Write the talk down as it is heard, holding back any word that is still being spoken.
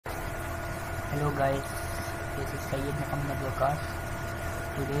Hello guys, this is Sayyid Muhammad Waqas.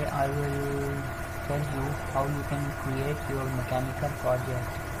 Today I will tell you how you can create your mechanical project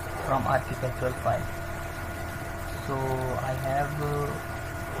from architectural file. So I have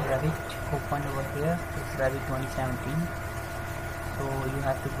Revit open over here. It's Revit 2017. So you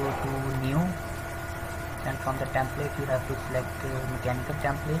have to go to new, and from the template you have to select mechanical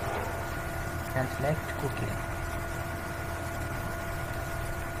template, then select OK.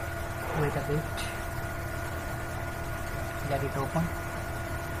 Wait a bit, let it open.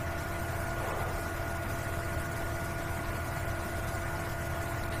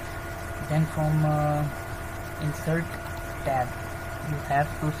 Then from insert tab you have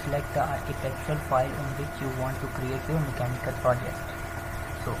to select the architectural file on which you want to create your mechanical project.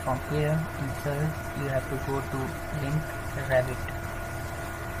 So from here insert you have to go to link Revit.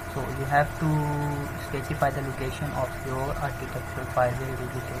 So you have to specify the location of your architectural file where it will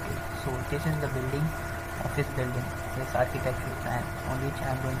be located. So this is the building, office building, this architectural plan on which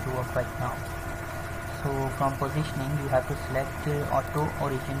I am going to work right now. So from positioning you have to select auto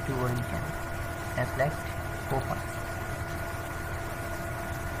origin to origin and select open.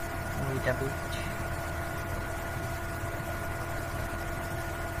 Wait a bit.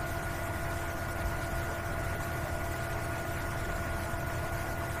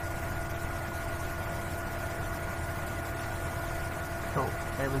 So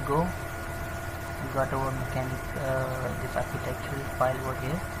there we go, we got our this architectural file over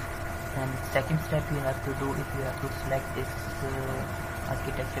here. And second step you have to do is you have to select this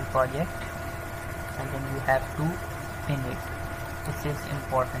architectural project, and then you have to pin it. This is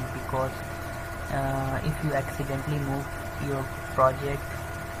important because if you accidentally move your project,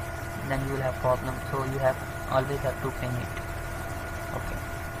 then you will have problem. So you always have to pin it. Okay.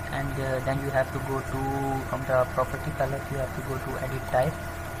 And then you have to go to, from the property color you have to go to edit type,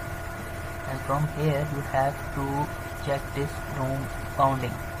 and from here you have to check this room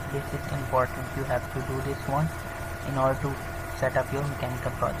bounding. This is important, you have to do this one in order to set up your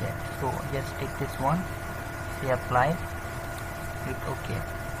mechanical project. So just take this one, say apply, click OK.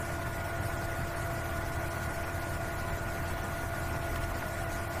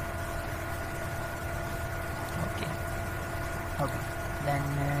 Okay. Then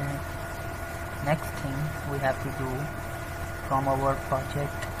next thing we have to do, from our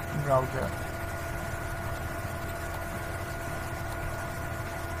project browser,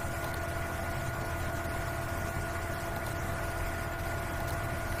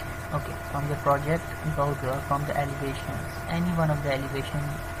 from the project browser, from the elevations, any one of the elevation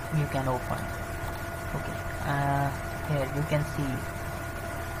you can open. Here you can see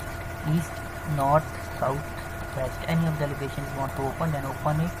east, north, south, west. Any of the elevations you want to open, then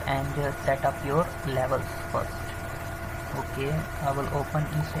open it and set up your levels first. Okay, I will open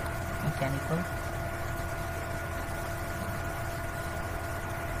east mechanical.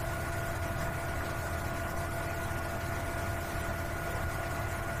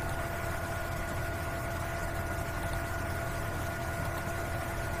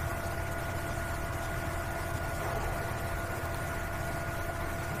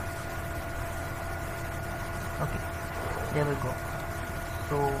 Okay, there we go.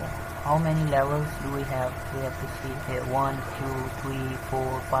 So how many levels do we have? We have to see here 1, 2, 3,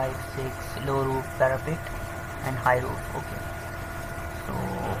 4, 5, 6, low roof, parapet and high roof. Okay, so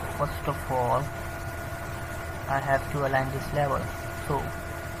first of all I have to align this level. So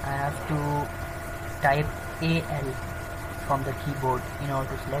I have to type AL from the keyboard in order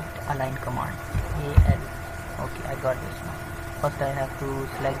to select align command. AL. Okay, I got this one. First I have to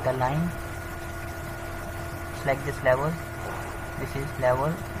select the line, select this level. This is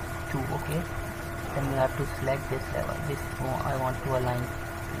level 2. Okay, then you have to select this level. This one I want to align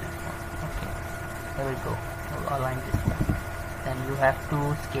this one. Okay, there we go. We'll align this one. Then you have to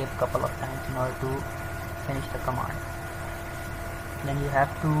escape couple of times in order to finish the command. Then you have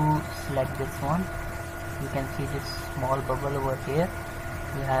to select this one. You can see this small bubble over here.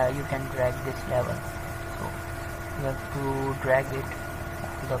 You can drag this level. So you have to drag it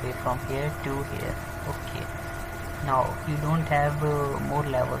all the way from here to here. Okay, now you don't have more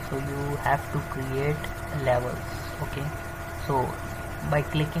levels, so you have to create levels. Okay, so by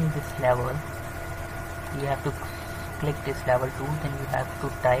clicking this level, you have to click this level 2, then you have to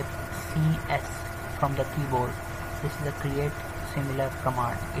type CS from the keyboard. This is the create similar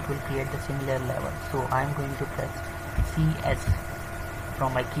command. It will create the similar level. So I am going to press CS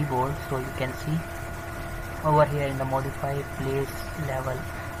from my keyboard. So you can see over here in the modify place level,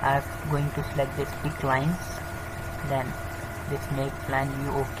 I am going to select this pick lines, then this make plan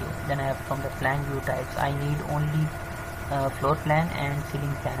view. Okay, then I have from the plan view types, I need only floor plan and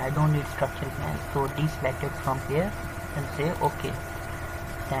ceiling plan. I don't need structural plan, so deselect it from here and say OK.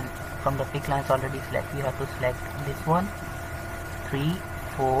 Then from the pick lines already select, you have to select this one, 3,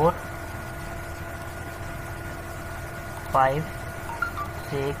 4, 5,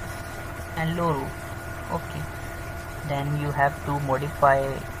 6 and low roof. Okay, then you have to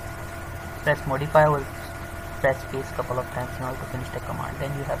press modify or press space couple of times in order to finish the command.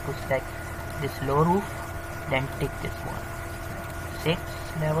 Then you have to select this low roof, then tick this one, 6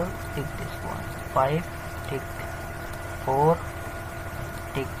 level, tick this one, 5, tick, 4,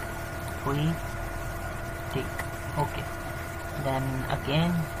 tick, 3, tick. Okay, then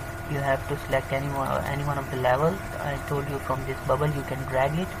again you have to select any one of the levels. I told you from this bubble you can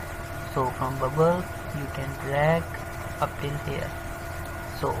drag it, so from bubble you can drag up till here.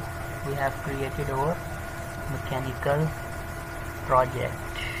 So we have created our mechanical project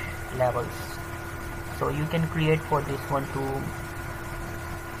levels. So you can create for this one to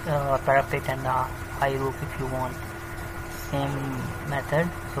parapet and high roof if you want. Same method.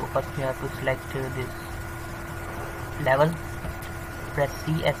 So first you have to select this level, press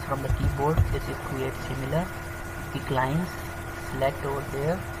CS from the keyboard. This is create similar, pick lines, select over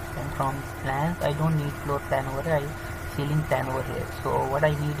there, and from plans I don't need floor plan over here, ceiling plan over here. So what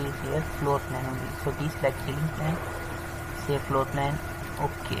I need is here floor plan only. So deselect ceiling plan, say floor plan,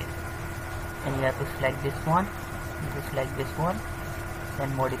 OK, and you have to select this one,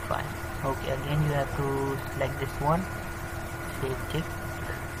 then modify. Okay, again you have to select this one, say tick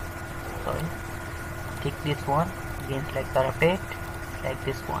this one, again select parapet, like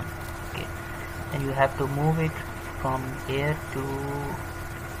this one. Okay, and you have to move it from here to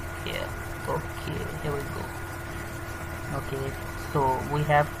here. Okay, here we go. Okay, so we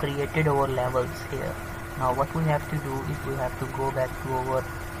have created our levels here. Now what we have to do is we have to go back to our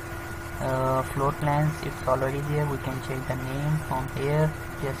floor plans. It's already there. We can change the name from here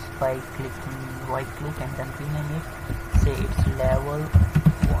just by clicking right click and then rename it. Say it's level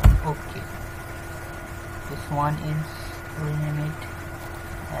 1. Okay, this one is rename it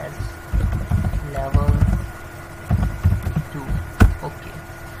as level 2. Okay,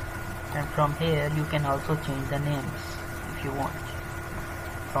 and from here you can also change the names if you want.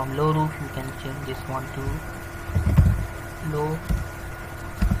 From low roof you can change this one to low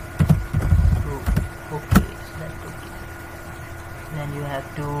roof. Okay, select OK. Then you have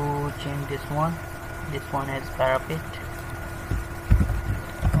to change this one as parapet,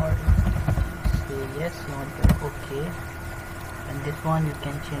 or say yes you want to. Okay, and this one you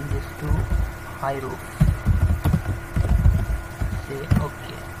can change this to high roof, say OK.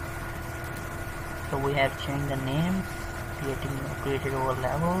 So we have changed the names, created our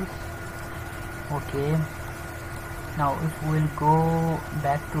levels. Okay, now if we'll go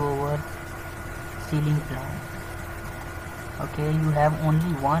back to our ceiling plan, okay, you have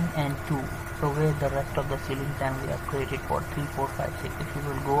only 1 and 2, so where the rest of the ceiling plan we have created for 3, 4, 5, 6. If you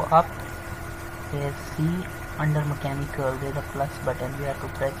will go up, there's C under mechanical, there's a plus button, we have to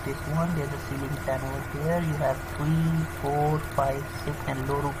press this one. There's a ceiling plan over here. You have 3, 4, 5, 6 and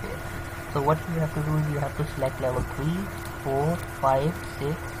low roof here. So what you have to do is you have to select level 3, 4, 5,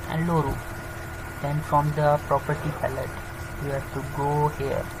 6 and low roof. Then from the property palette you have to go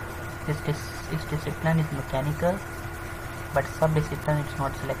here. This discipline is mechanical, but sub-discipline is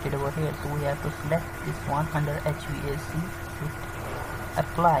not selected over here, so we have to select this one under HVAC,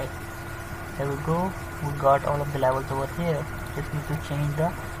 apply. There we go, we got all of the levels over here. Just need to change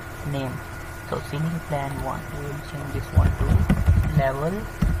the name. So ceiling plan 1, we will change this one to level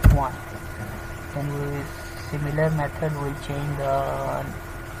 1. Then we will similar method, we will change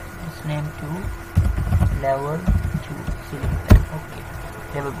this name to level 2 ceiling plan. Okay,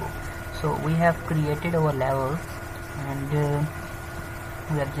 there we go. So we have created our levels, and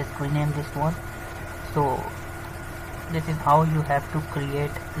we have just renamed this one. So this is how you have to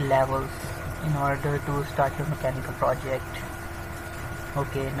create levels in order to start your mechanical project.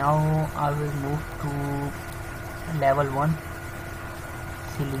 Okay, now I will move to level 1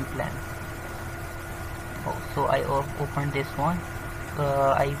 ceiling plan. So I opened this one.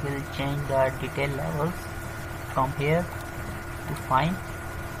 I will change the detail levels from here to fine,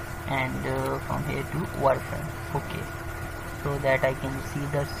 and from here to wireframe. Okay, so that I can see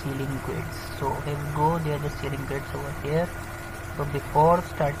the ceiling grids. So here we go, there are the ceiling grids over here. So before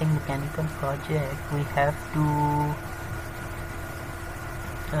starting mechanical project, we have to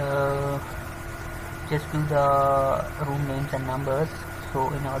just do the room names and numbers. So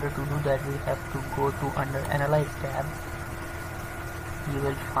in order to do that, we have to go to under Analyze tab. You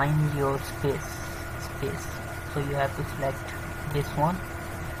will find your space. So you have to select this one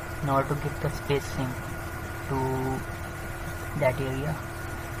in order to get the spacing to that area.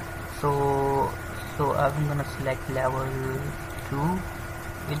 So I'm gonna select level 2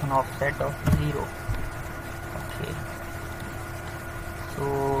 with an offset of 0. Okay,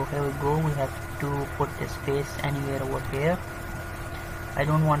 so here we go. We have to put the space anywhere over here. I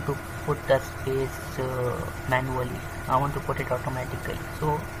don't want to put the space manually. I want to put it automatically.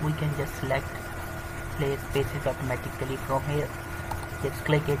 So we can just select place spaces automatically from here. Just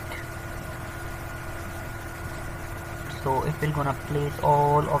click it. So it will gonna place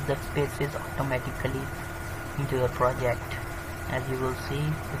all of the spaces automatically into your project. As you will see,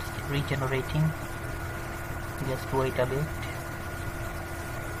 it's regenerating. Just wait a bit.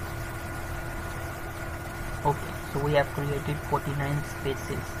 Okay, so we have created 49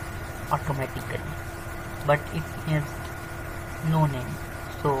 spaces automatically, but it has no name.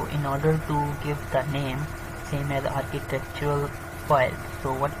 So in order to give the name same as architectural file,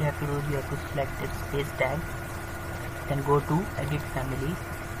 so what you have to do is you have to select the space tag, then go to edit family.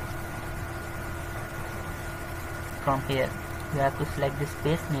 From here you have to select the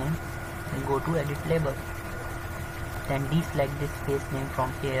space name and go to edit label, then deselect this space name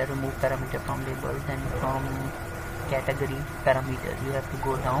from here, remove parameter from label, then from category parameter you have to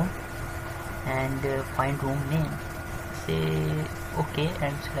go down and find room name, say OK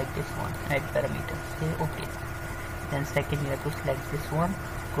and select this one, add parameter, say OK. Then second you have to select this one,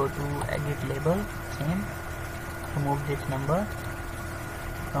 go to edit label, same, remove this number.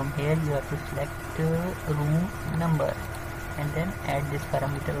 From here you have to select room number and then add this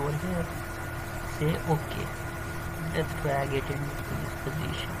parameter over here, say OK. Just drag it into this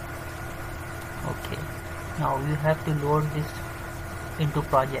position. Okay, now you have to load this into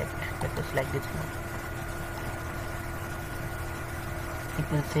project. Let us select this one. It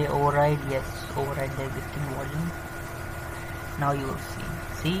will say override, yes, override the existing volume. Now you will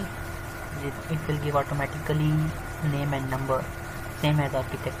see it will give automatically name and number, same as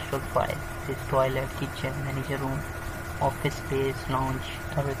architectural file. This toilet, kitchen, manager room, office space, lounge,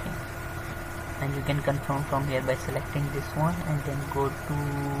 everything. And you can confirm from here by selecting this one and then go to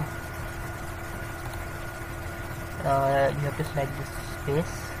you have to select this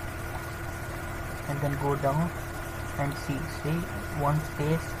space and then go down and see one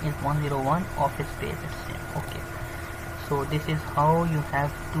space is 101, office space is same. Okay, so this is how you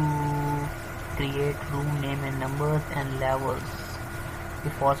have to create room name and numbers and levels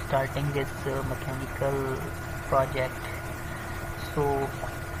before starting this mechanical project. So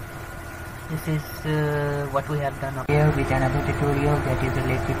this is what we have done up here with another tutorial that is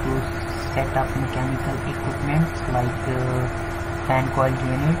related to set up mechanical equipment like fan coil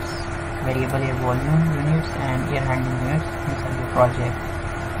units, variable air volume units and air handling units inside the project.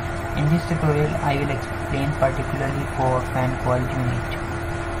 In this tutorial I will explain particularly for fan coil unit.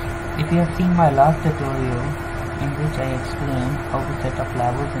 If you have seen my last tutorial in which I explained how to set up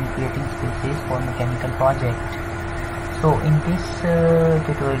levels and creating spaces for mechanical project, so in this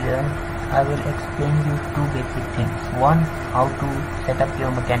tutorial I will explain you two basic things. One, how to set up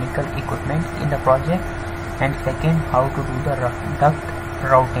your mechanical equipment in the project, and second, how to do the duct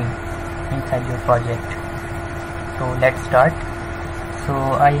routing inside your project. So let's start. So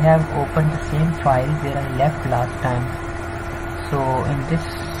I have opened the same file where I left last time. So in this,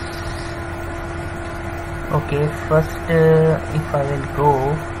 okay, first if I will go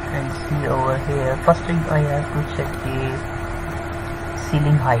and see over here, first I have to check the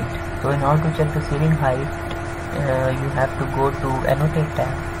ceiling height. So in order to check the ceiling height, you have to go to annotate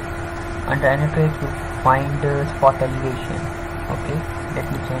tab. Under annotate you find spot elevation. Okay, let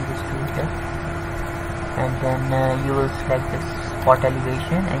me change this to here, and then you will select this spot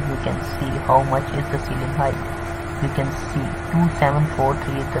elevation and you can see how much is the ceiling height. You can see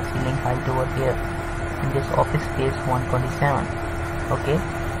 2743 is the ceiling height over here in this office space 127. Okay,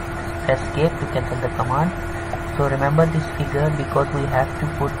 press escape to cancel the command. So remember this figure because we have to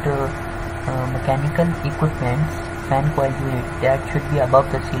put mechanical equipment fan coil unit that should be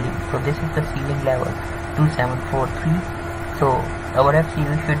above the ceiling. So this is the ceiling level 2743. So our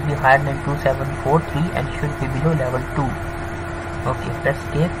FCU should be higher than 2743 and should be below level 2. Okay, press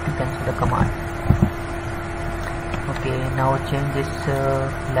escape to cancel the command. Okay, now change this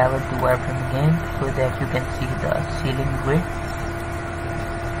level to wireframe again so that you can see the ceiling width.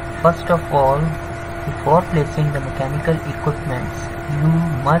 First of all, before placing the mechanical equipment, you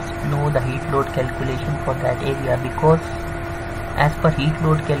must know the heat load calculation for that area, because as per heat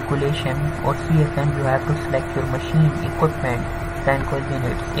load calculation or CFM you have to select your machine, equipment, fan coil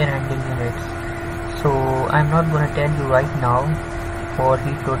units, air handling units. So I'm not going to tell you right now for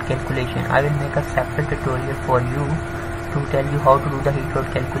heat load calculation. I will make a separate tutorial for you to tell you how to do the heat load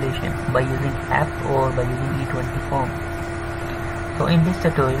calculation by using HAP or by using E20 form. So in this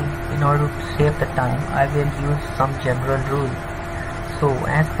tutorial, in order to save the time, I will use some general rule. So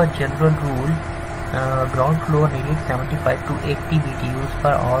as per general rule, ground floor needed 75 to 80 BTUs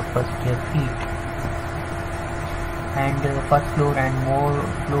per hour per square feet, and first floor and more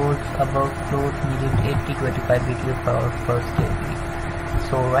floors above floors needed 80 to 85 BTUs per hour per square feet.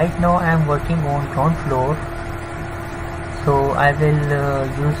 So right now I am working on ground floor, so I will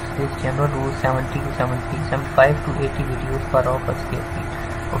use this general rule 75 to 80 BTUs per hour per square feet.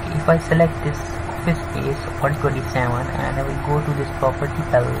 Okay, if I select this office space 127 and I will go to this property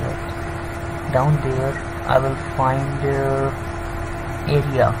palette, down there I will find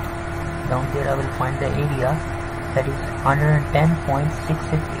area. Down there I will find the area that is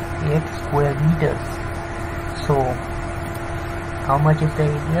 110.668 square meters. So how much is the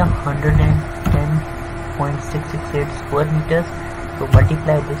area? 110.668 square meters. So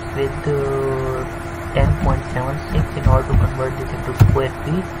multiply this with 10.76 in order to convert this into square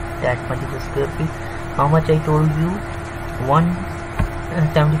feet. That much is a square feet. How much I told you?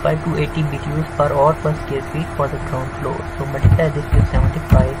 175 to 80 BTUs per hour per square feet for the ground floor. So multiply this with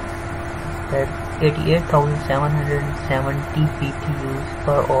 75. That's 88,770 BTUs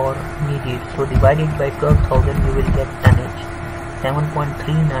per hour needed. So divided by 12,000, you will get tonnage.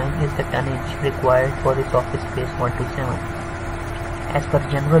 7.39 is the tonnage required for this office space 127. As per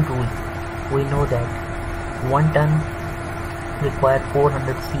general rule, we know that 1 ton requires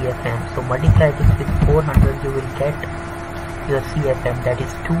 400 CFM. So multiply this with 400, you will get your CFM, that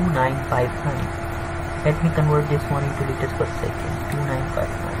is 2959. Let me convert this one into liters per second.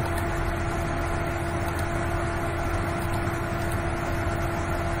 2959.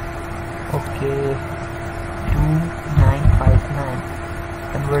 Okay,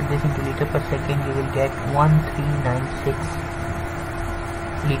 2959. Convert this into liter per second, you will get 1396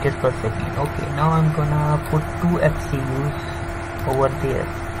 liters per second. Okay, now I'm gonna put 2 FCUs over there.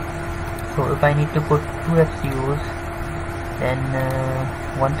 So if I need to put 2 FCUs, then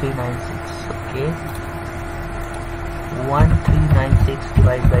 1396. Okay, 1396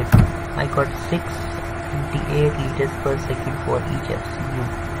 divided by 2. I got 698 liters per second for each FCU.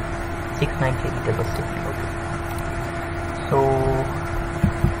 690 liters per second. Okay. So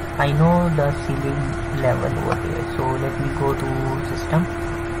I know the ceiling level over here. So let me go to system.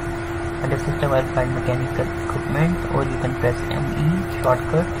 Under system I'll find mechanical equipment, or you can press ME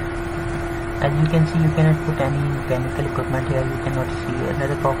shortcut. As you can see, you cannot put any mechanical equipment here. You cannot see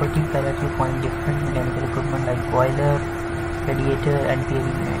another property palette. You find different mechanical equipment like boiler, radiator, and PV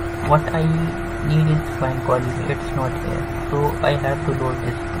unit. What I need is fan coil unit. It's not here, so I have to load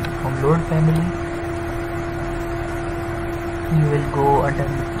this from load family. You will go under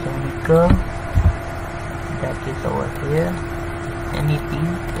mechanical, that is over here. MEP,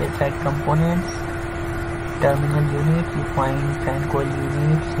 inside components, terminal unit, you find fan coil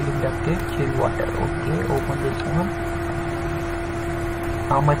unit, ceiling ducted, chilled water. Okay, open this one.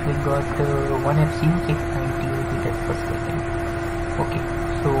 How much we got? 1 FCU 698 liters per second. Okay,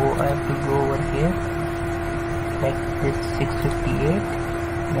 so I have to go over here, like this 658,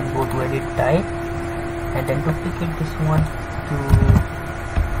 then go to edit type, and then duplicate this one to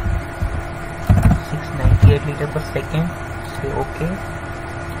 698 liters per second. Say OK,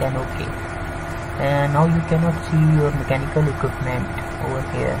 then OK. And now you cannot see your mechanical equipment over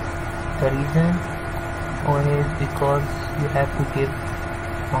here. The reason over here is because you have to give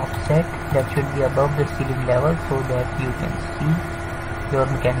offset that should be above the ceiling level so that you can see your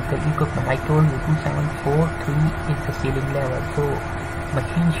mechanical equipment. I told you 2743 is the ceiling level, so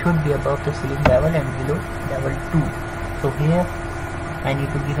machine should be above the ceiling level and below level 2. So here I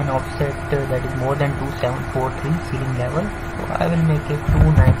need to give an offset that is more than 2743 ceiling level. So I will make it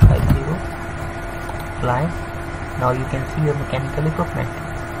 2950. Apply. Now you can see your mechanical equipment.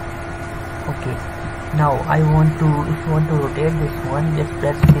 Okay. Now if you want to rotate this one, just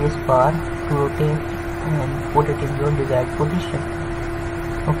press space bar to rotate and put it in your desired position.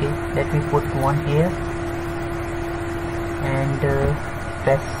 Okay. Let me put one here and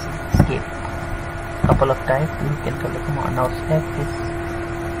press escape. Couple of times. You can select command. Now select this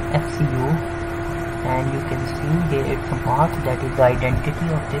FCU and you can see here it's a mark, that is the identity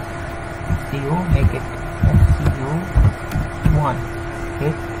of this FCU. Make it FCU1.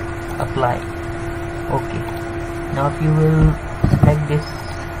 Hit apply. Okay. Now if you will select this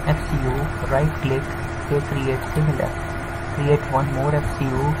FCU, right click, here create similar. Create one more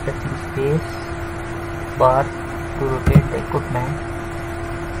FCU, pressing space bar to rotate the equipment.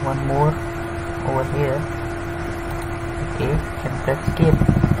 One more over here. Okay, and press escape.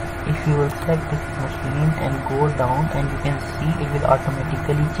 If you will select this machine and go down, and you can see it will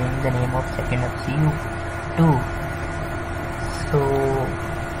automatically change the name of second FCU to So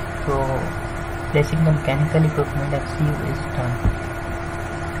placing the mechanical equipment and sieve is done.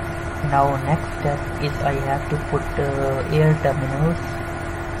 Now next step is I have to put air terminals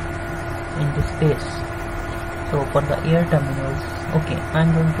in this space. So for the air terminals, okay,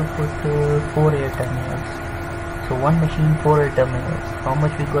 I'm going to put 4 air terminals. So one machine, 4 air terminals. How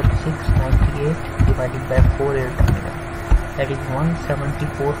much we got? 698 divided by 4 air terminals. That is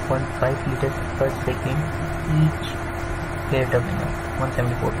 174.5 liters per second each air terminal.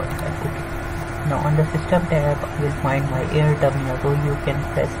 174.5. Okay. Now on the system tab, I will find my air terminal. So you can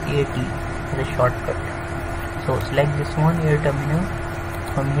press AT as a shortcut. So select this one, air terminal.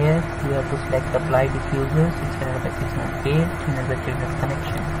 From here, you have to select apply diffusers. It's not failed. Another general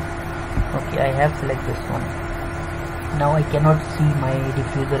connection. Okay, I have selected this one. Now I cannot see my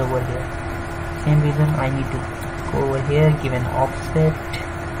diffuser over here. Same reason, I need to go over here, give an offset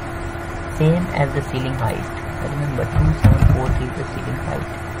same as the ceiling height. Remember 2743 is the ceiling height.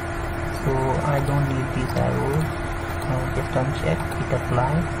 So I don't need these arrows. Now just uncheck it,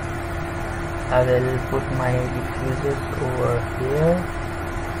 apply. I will put my diffusers over here.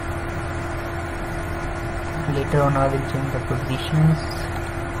 Later on I will change the positions.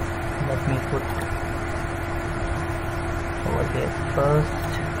 Let me put over here first.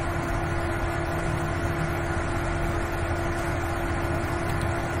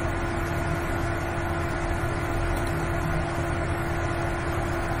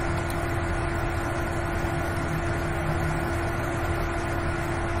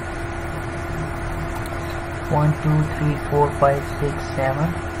 One, 2, 3, 4, 5, 6,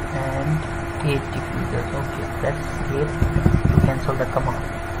 7 and 8 diffusers. Okay, that's great to cancel the command.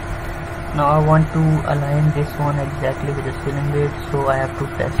 Now I want to align this one exactly with the ceiling height, so I have to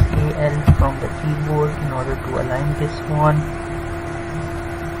press AL from the keyboard in order to align this one.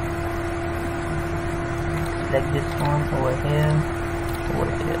 Select this one over here,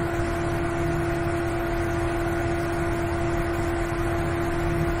 over here.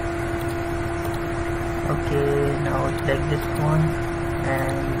 Okay, now select this one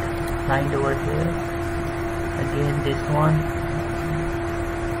and line over here. Again this one.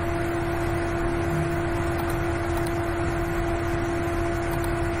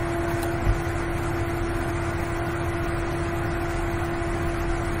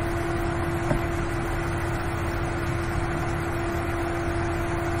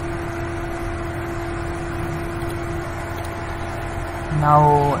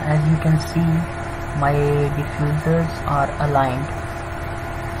 Now as you can see, my diffusers are aligned.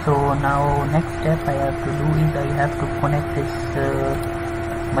 So now next step I have to do is I have to connect this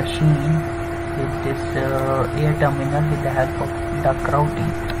machine with this air terminal with the help of duct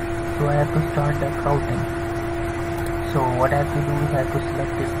routing. So I have to start duct routing. So what I have to do is I have to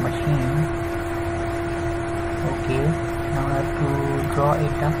select this machine. Okay, now I have to draw a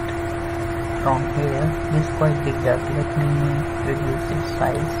duct from here. This is quite big duct. Let me reduce its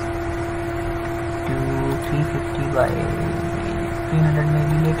size to 350 by 300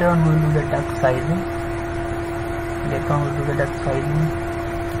 maybe. Later on we'll do the duct sizing.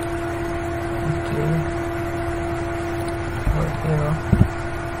 Okay, over here,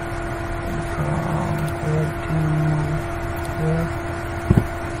 from here to here,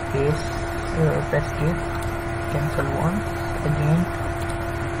 space, press escape, cancel once, again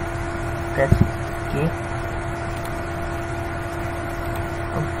press escape.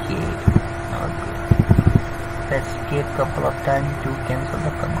 Okay, now good. Press escape couple of times to cancel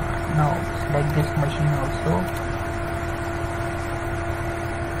the command. Now select this machine also.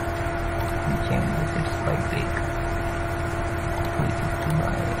 Change this, it's quite big. 350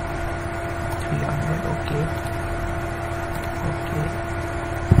 by 300. Okay.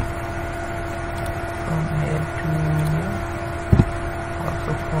 From here to here.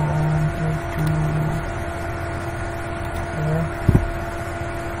 Also from here to here.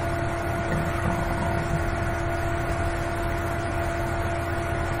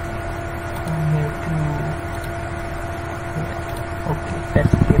 Press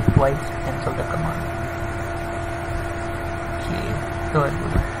escape twice, cancel the command. Okay, so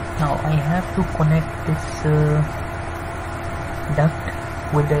now I have to connect this duct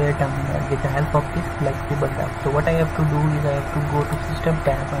with the air terminal with the help of this flexible duct. So what I have to do is I have to go to system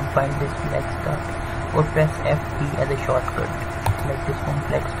tab and find this flex duct, or press FP as a shortcut. Like this one,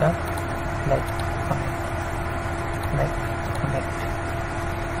 flex duct, flex connect, flex connect,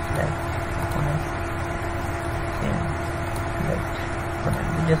 flex connect, same, flex.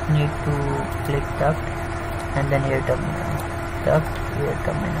 We just need to click duct and then air terminal, duct, air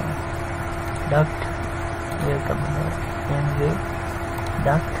terminal, duct, air terminal, same way,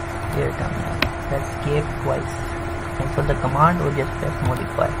 duct, air terminal. Press escape twice, cancel the command or just press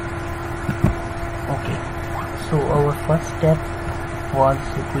modify. Okay, so our first step was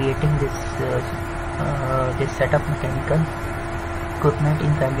creating this setup mechanical equipment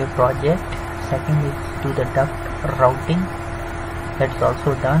inside your project. Second is do the duct routing, that's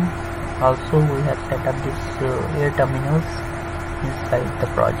also done. Also we have set up this air terminals inside the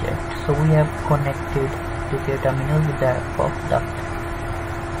project, so we have connected this air terminal with the help of duct.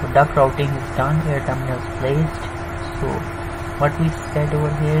 So duct routing is done, air terminals placed. So what we said over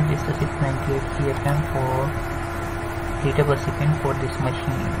here, this is 698 CFM for liter per second for this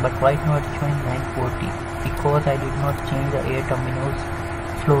machine, but right now it's showing 940 because I did not change the air terminals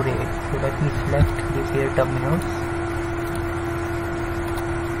flow rate. So let me select this air terminals.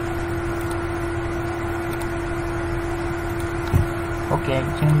 Okay, I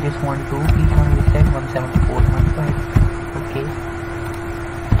changed this one to each one we set 174.5. Okay,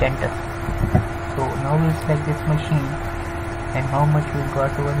 enter. So now we'll select this machine, and how much we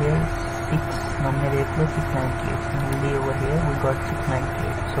got over here? 6 nominal airflow 698. Similarly over here we got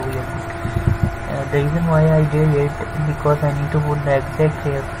 698. So we are good. The reason why I did it because I need to put the exact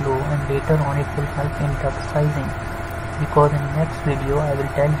airflow, and later on it will help in duct sizing, because in the next video I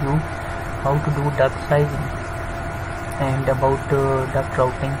will tell you how to do duct sizing and about duct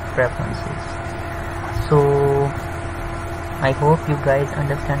routing preferences. So I hope you guys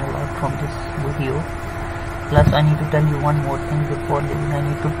understand a lot from this video. Plus I need to tell you one more thing before this. I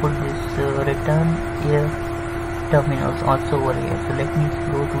need to put this return air terminals also over here. So let me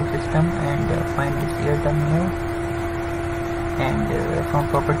go to system and find this air terminal, and from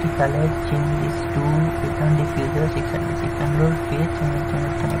property palette change this to return diffuser 600 phase and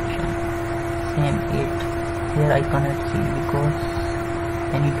internet connection same 8. Here I cannot see because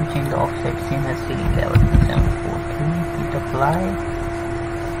I need to change the offset same as ceiling level 743. Hit apply,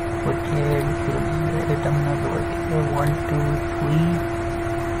 put here the terminal over here 1 2 3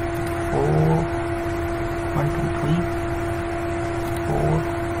 4 1 2 3 4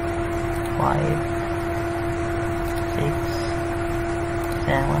 5 6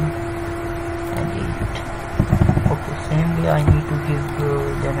 7 and 8. Okay, same way I need to give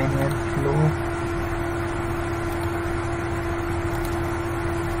them an airflow.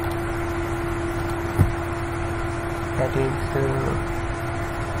 That is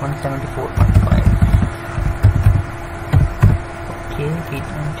 174.5. Okay, hit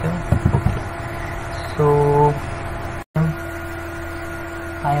enter. Okay, so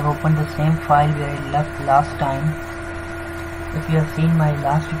I have opened the same file where I left last time. If you have seen my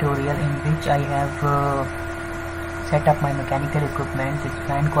last tutorial in which I have set up my mechanical equipment, this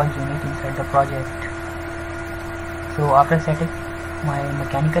fan coil unit inside the project. So after setting my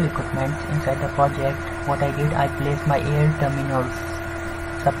mechanical equipment inside the project, what I did, I placed my air terminals,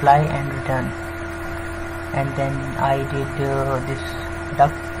 supply and return, and then I did this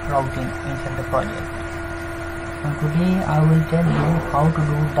duct routing inside the project. And today I will tell you how to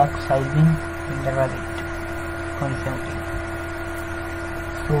do duct sizing in the Revit 2017.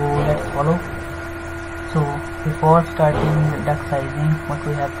 So let's follow. So before starting the duct sizing, what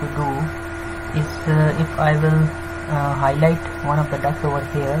we have to do is if I will highlight one of the ducts over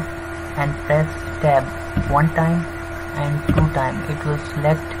here and press tab 1 time and 2 times, it will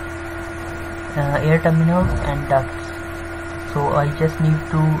select air terminals and ducts. So I just need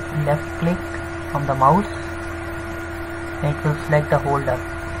to left click on the mouse and it will select the whole duct.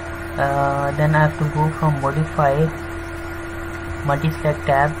 Then I have to go from modify multi-select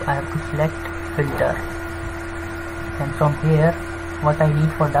tab, I have to select filter, and from here what I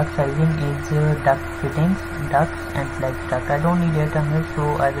need for duct sizing is duct fittings, ducts and flex duct. I don't need air terminals, so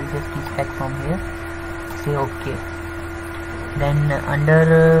I will just deselect from here, say OK. Then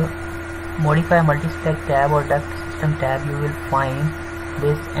under modify multi-select tab or duct system tab, you will find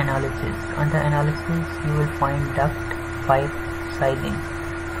this analysis. Under analysis you will find duct pipe sizing,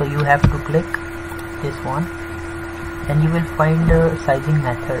 so you have to click this one. Then you will find the sizing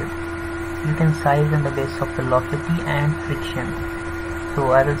method. You can size on the basis of velocity and friction.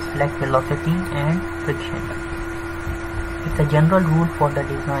 So I will select velocity and friction. It's a general rule for the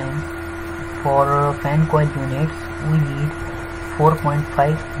design. For fan coil units, we need 4.5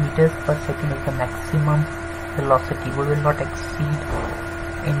 meters per second is the maximum velocity. We will not exceed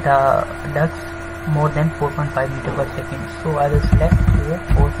in the ducts more than 4.5 meters per second. So I will select here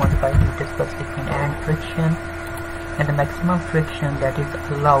 4.5 meters per second, and friction, and the maximum friction that is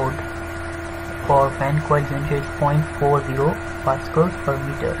allowed for fan coil unit is 0.40 pascals per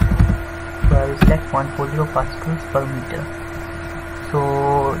meter. So I will select 0.40 pascals per meter. So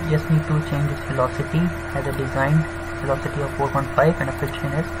just need to change this velocity as a design velocity of 4.5 and a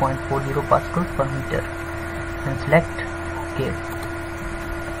friction is 0.40 pascals per meter. and select OK.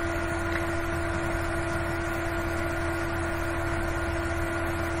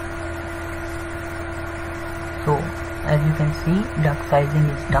 So as you can see, duct sizing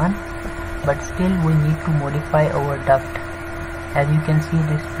is done, but still we need to modify our duct. As you can see,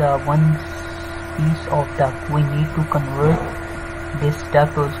 this one piece of duct, we need to convert this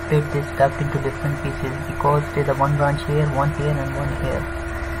duct or split this duct into different pieces, because there's a one branch here, one here and one here.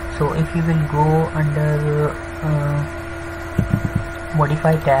 So if you will go under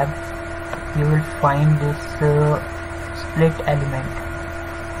modify tab, you will find this split element.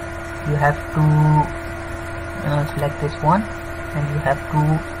 You have to select this one, and you have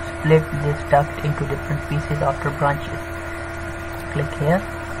to split this duct into different pieces after branches. Click here,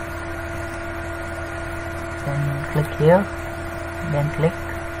 then click here, then click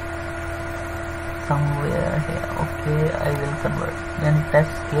somewhere here. Okay, I will convert. Then press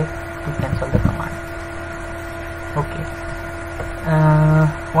escape to cancel the command. Okay.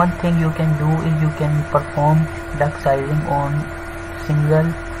 One thing you can do is you can perform duct sizing on single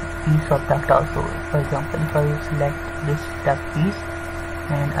piece of duct also. For example, if I will select this duct piece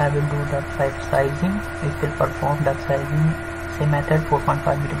and I will do duct sizing, it will perform duct sizing. Same method,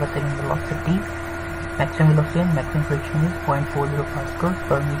 4.5 meter per second velocity, maximum velocity and maximum friction is 0.40 pascals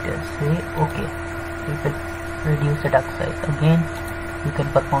per meter. Say OK. It will reduce the duct size. Again, you can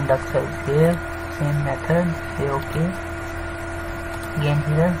perform duct size there. Same method. Say OK. Again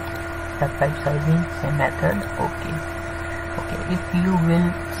here, duct pipe sizing. Same method. OK. Okay. If you will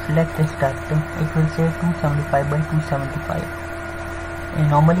select this duct, it will say 275 by 275. And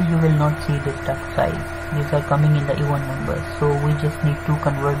normally you will not see this duct size. These are coming in the even numbers. So we just need to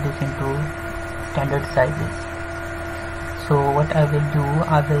convert this into standard sizes. So what I will do,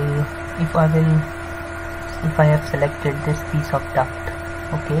 if I have selected this piece of duct,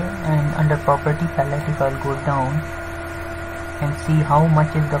 okay, and under property palette, if I will go down and see how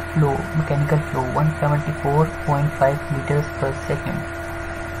much is the flow, mechanical flow, 174.5 meters per second.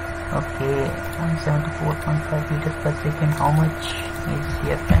 Okay, 174.5 meters per second. How much is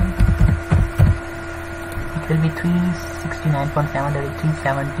CFM? It will be 369.7, that is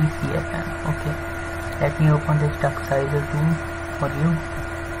 370 CFM. Okay, let me open this duct sizer tool for you.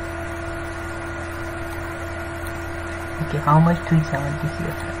 Okay, how much? 370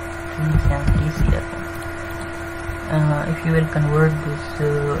 CFM. 370 CFM. If you will convert this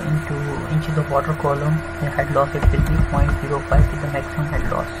into inches of water column, the head loss, it will be 0.05 is the maximum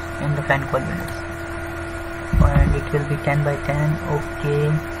head loss in the fan coil units, and it will be 10 by 10. Okay,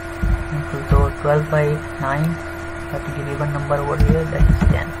 so 12 by 9, but to give even number over here, that is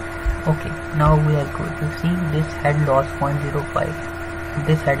 10. Okay, now we are good. You see this head loss 0.05,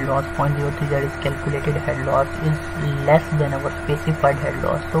 this head loss 0.03, that is calculated head loss, is less than our specified head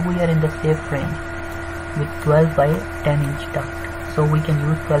loss. So we are in the safe range with 12 by 10 inch duct. So we can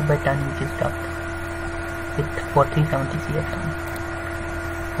use 12 by 10 inches duct for 370 CFM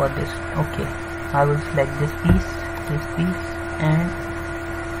for this. Okay, I will select this piece, and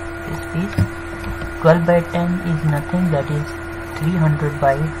this piece. 12 by 10 is nothing, that is 300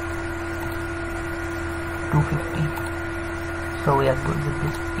 by 250. So we are good with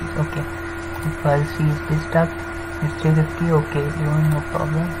this piece. Okay, if I'll see this duct, it's 350. Okay, no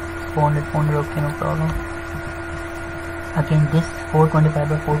problem. 400, okay, no problem. Again, this 425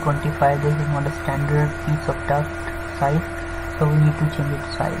 by 425, this is not a standard piece of duct size, so we need to change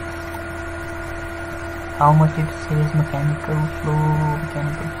its size. How much it says mechanical flow,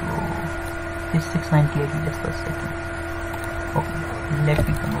 is 698 meters per second. Okay, let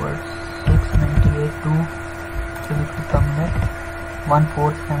me convert 698 to cubic feet per minute,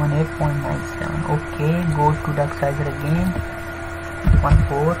 1478.97. Okay, go to duct sizer again,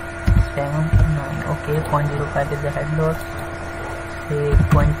 1479. Okay, 0.05 is the head loss. Say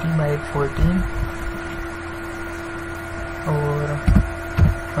 20 by 14 or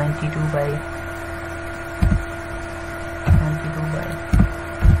 22 by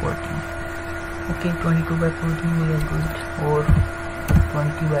 14. Okay, 22 by 14 we are good, or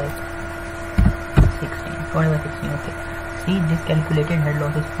 20 by 16. 20 by 16. Okay. See, this calculated head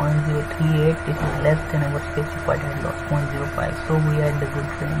loss is 0.038. This is less than our specified head loss, 0.05. So we are in the good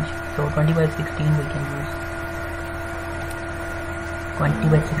range. So 20 by 16 we can use. 20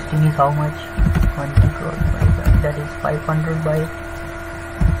 by 16 is how much? 20 cross 25. That is 500 by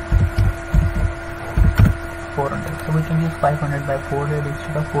 400. So we can use 500 by 400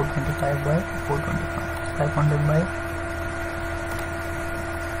 instead of 425 by 425. 500 by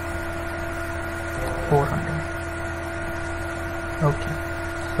 400. Okay,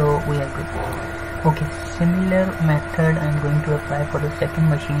 so we are good. Okay, similarly similar method I am going to apply for the second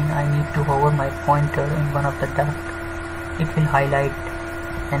machine. I need to hover my pointer in one of the duct. It will highlight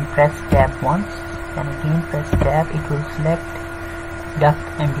and press tab once, and again press tab. It will select duct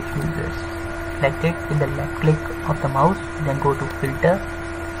and diffusers. Select it with the left click of the mouse, then go to filter,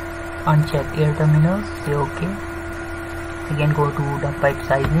 uncheck air terminals, say OK. Again go to duct pipe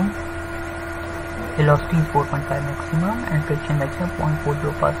sizing. Velocity is 4.5 maximum and friction maximum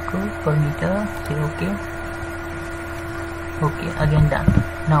 0.40 pascal per meter. Say OK. OK, again done.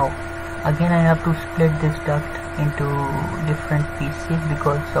 Now again I have to split this duct into different pieces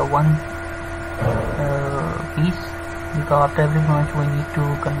because one piece, because after every branch we need to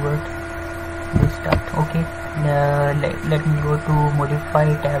convert this duct. Okay, let me go to modify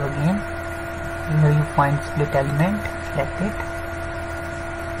tab again. Here you find split element, select it,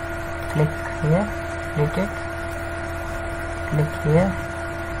 click here, split it, click here,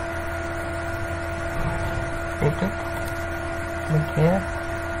 split it, click here,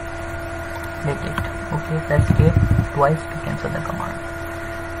 split it. Okay, press escape twice to cancel the command.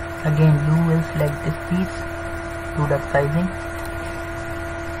 Again you will select this piece, do duct sizing,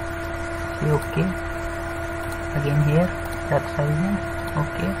 say OK. Again here duct sizing,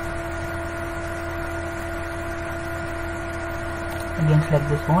 OK. Again select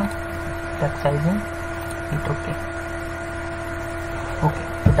this one, duct sizing, hit OK. Okay,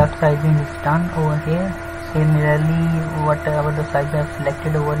 so duct sizing is done over here. Similarly, whatever the size I have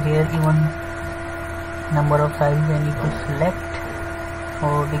selected over here, even number of sizes I need to select,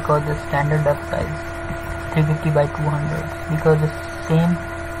 or because the standard duct size 350 by 200, because the same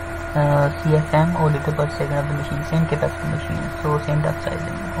CFM or liter per second of the machine, same capacity machine, so same duct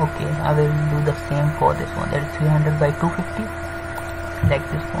sizing. Okay, I will do the same for this one, that is 300 by 250. Select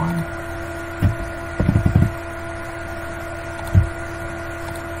this one,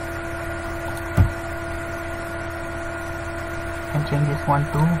 and change this one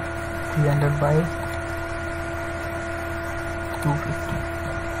to 300 by 250.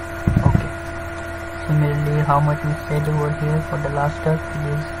 Okay, similarly how much we said over here for the last duct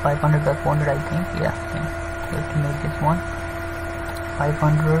is 500 by 400, I think. Yeah, same. So to make this one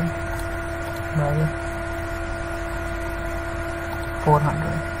 500 by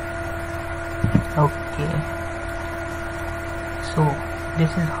 400. Okay, so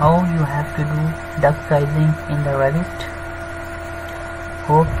this is how you have to do duct sizing in the Revit.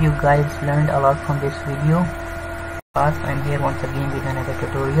 Hope you guys learned a lot from this video. I'm here once again with another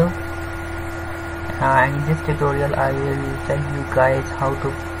tutorial, and in this tutorial I will tell you guys how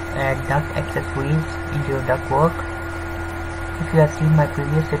to add duct accessories into your duct work. If you have seen my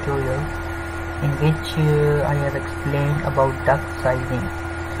previous tutorial in which I have explained about duct sizing,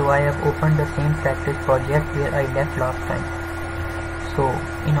 so I have opened the same practice project where I left last time. So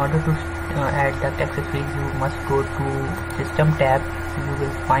in order to add duct accessories, you must go to system tab. You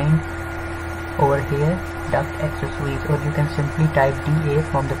will find over here duct accessories, or you can simply type DA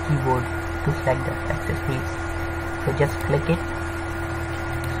from the keyboard to select duct accessories. So just click it.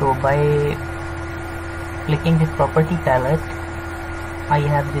 So by clicking this property palette, I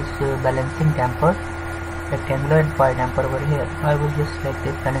have this balancing damper, rectangular and fire damper over here. I will just select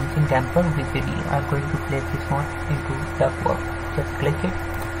this balancing damper VCD. I am going to place this one into ductwork. Just click it,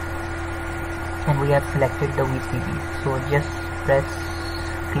 and we have selected the VCD. So just press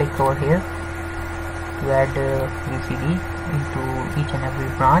click over here to add VCD into each and every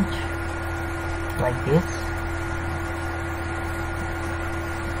branch like this.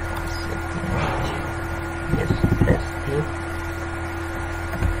 Just press escape,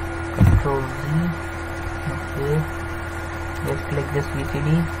 Ctrl Z. Okay, just click this VCD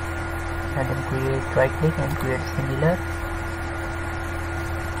and then create, right click and create similar.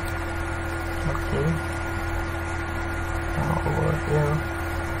 Okay, now over here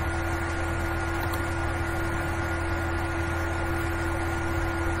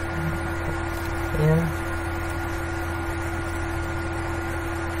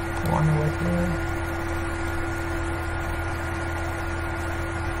one over here,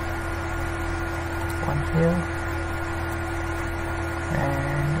 one here,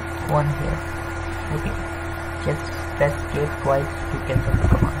 and one here. Okay, just press escape twice to cancel the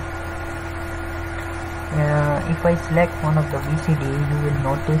command. If I select one of the VCD, you will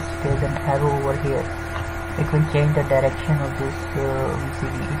notice there's an arrow over here. It will change the direction of this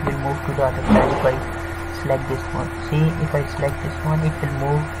VCD. It will move to the other side if I select this one. See, if I select this one, it will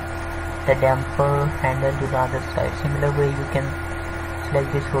move the damper handle to the other side. Similar way, you can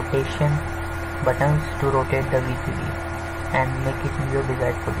select this rotation buttons to rotate the VCD and make it in your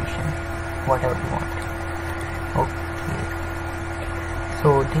desired position, whatever you want. Okay,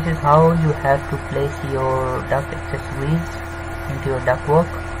 So this is how you have to place your duct accessories into your ductwork.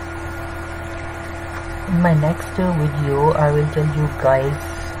 In my next video I will tell you guys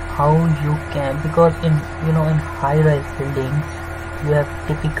how you can, because in high-rise buildings you have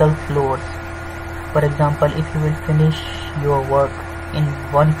typical floors. For example, if you will finish your work in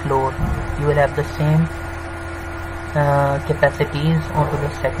one floor, you will have the same capacities onto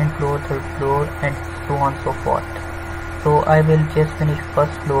the second floor, third floor, and so on and so forth. So I will just finish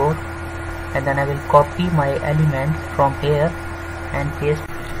first floor and then I will copy my elements from here and paste.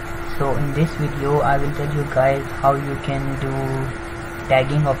 So in this video I will tell you guys how you can do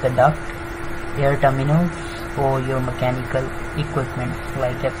tagging of the duct, air terminals for your mechanical equipment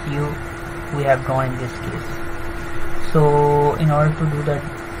like FCU we have drawn in this case. So in order to do the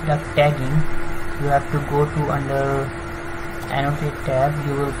duct tagging, you have to go to under annotate tab.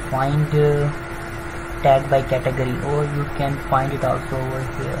 You will find tag by category, or you can find it also over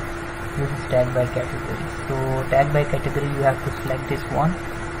here. This is tag by category. So tag by category, you have to select this one.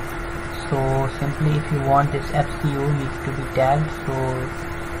 So simply if you want this FCU needs to be tagged, so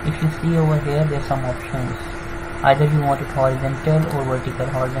if you see over here there's some options. Either you want it horizontal or vertical.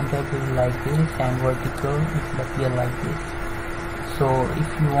 Horizontal will be like this and vertical it will appear like this. So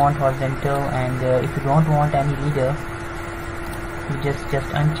if you want horizontal and if you don't want any leader, you just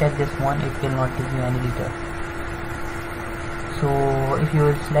uncheck this one, it will not give you any leader. So if you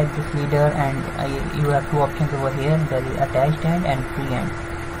will select this leader, and you have two options over here, there is attached end and free end.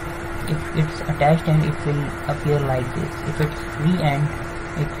 If it's attached end, it will appear like this. If it's free end,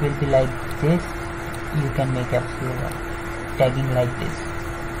 it will be like this. You can make FCU tagging like this.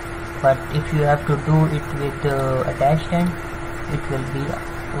 But if you have to do it with attached end, it will be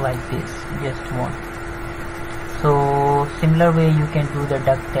like this, just one. So similar way you can do the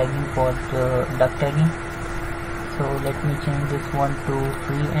duct tagging for the duct tagging. So let me change this one to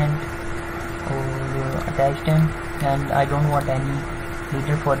free end or attached end, and I don't want any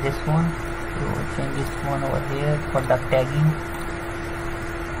leader for this one, so change this one over here for duct tagging.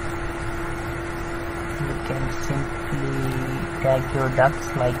 You can simply tag your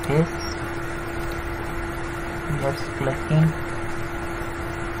ducts like this, just clicking.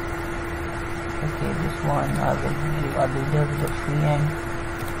 Okay, this one I will give a leader with a free end.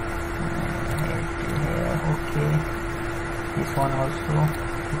 Here, okay. This one also,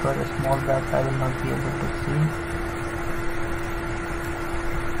 because a small duct I will not be able to see.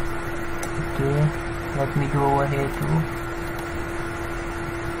 Okay, let me do over here too.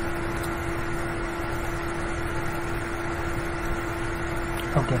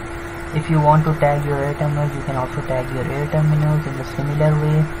 Okay, if you want to tag your air terminals, you can also tag your air terminals in a similar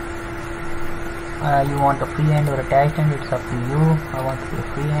way. You want a free end or attached end, it's up to you. I want to be a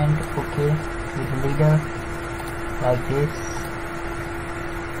free end, okay, with the leader like this.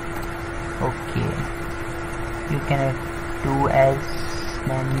 Okay, you can do as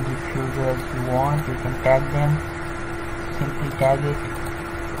many diffusers as you want. You can tag them, simply tag it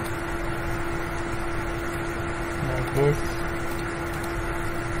like this.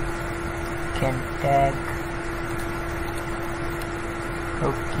 You can tag,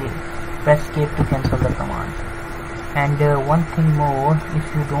 okay. Press escape to cancel the command. And one thing more,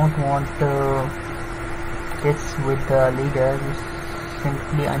 if you don't want this with the leader, you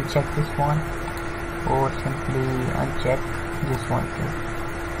simply uncheck this one or simply uncheck this one too.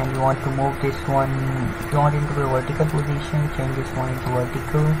 And you want to move this one, if you want it into a vertical position, change this one into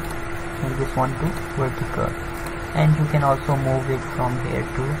vertical, change this one to vertical. And you can also move it from here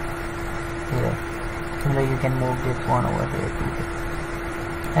to here. Similarly, you can move this one over here too.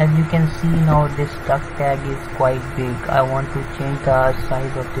 As you can see now, this duct tag is quite big. I want to change the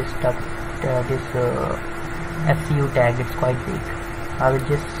size of this duct, this FCU tag. It's quite big. I will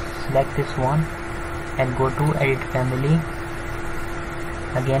just select this one and go to edit family.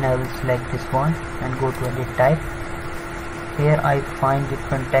 Again I will select this one and go to edit type. Here I find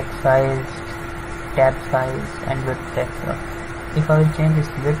different text size, tab size and width factor. If I will change this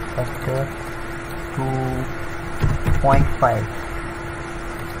width factor to 0.5,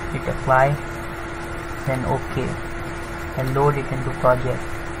 hit apply, then OK, and load it into project,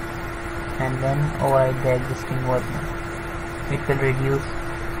 and then override the existing version. It will reduce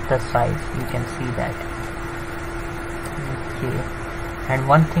the size, you can see that. Okay, and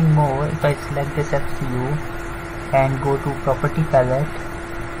one thing more, if I select this FCU and go to property palette,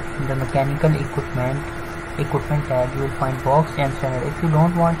 in the mechanical equipment tab, you will find box and standard. If you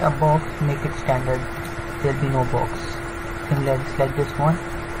don't want a box, make it standard, there will be no box. Similarly, select this one,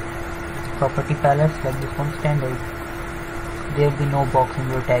 property palette, select this one, standard, there will be no box in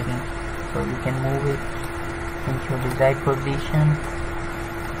your tagging. So you can move it into your desired position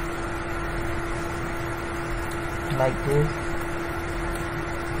like this.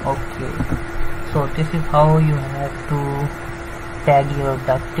 Okay, so this is how you have to tag your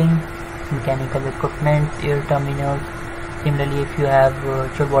ducting, mechanical equipment, air terminals. Similarly, if you have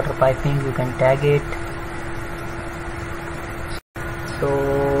chilled water piping, you can tag it.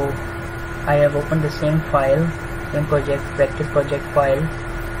 So I have opened the same file, same project, practice project file.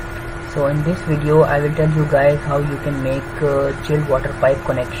 So in this video I will tell you guys how you can make chilled water pipe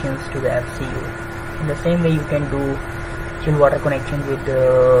connections to the FCU. In the same way you can do chilled water connection with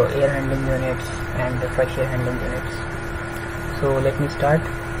air handling units and fresh air handling units. So let me start.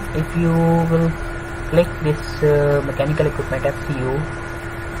 If you will click this mechanical equipment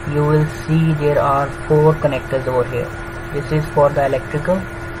FCU, you will see there are 4 connectors over here. This is for the electrical,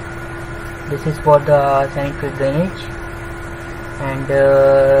 this is for the sanitary drainage, and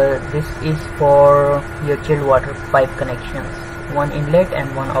this is for your chilled water pipe connections. One inlet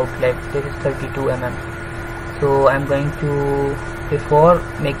and one outlet. This is 32 mm. So I'm going to, before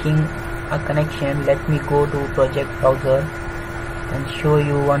making a connection, let me go to project browser and show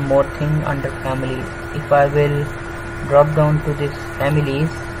you one more thing under families. If I will drop down to this families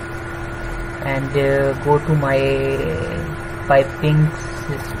and go to my piping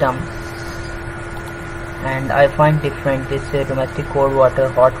systems, and I find different. This domestic cold water,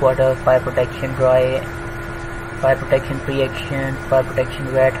 hot water, fire protection dry, fire protection pre-action, fire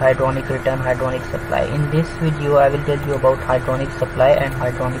protection wet, hydronic return, hydronic supply. In this video I will tell you about hydronic supply and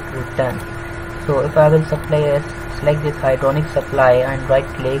hydronic return. So if I will select this hydronic supply and right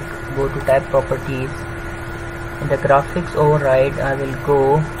click, go to type properties. In the graphics override I will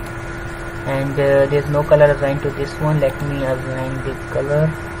go, and there's no color assigned to this one. Let me assign the color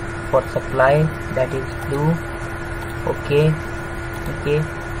for supply, that is blue. Okay,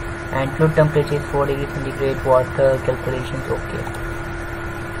 and fluid temperature is 4 degrees centigrade, water calculations okay.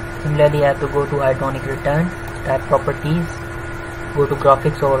 Similarly I have to go to hydronic return, type properties, go to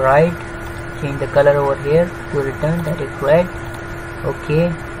graphics override, change the color over here to return, that is red.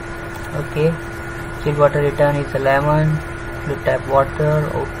 Okay, chilled water return is 11, fluid type water.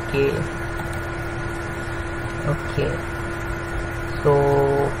 Okay, so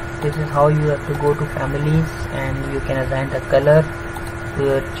this is how you have to go to families and you can assign the color to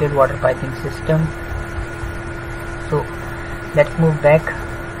your chilled water piping system. So let's move back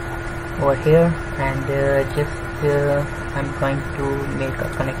over here, and I'm going to make a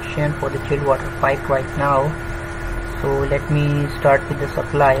connection for the chilled water pipe right now. So let me start with the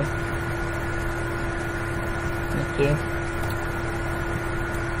supply. Okay,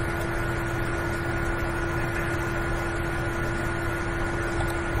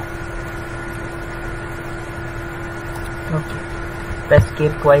 press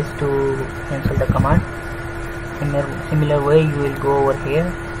escape twice to cancel the command. Similar way you will go over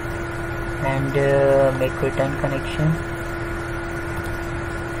here and make return connection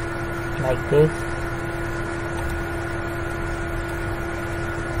like this.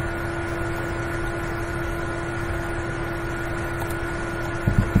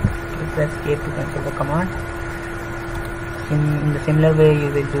 Press escape to cancel the command. In the similar way you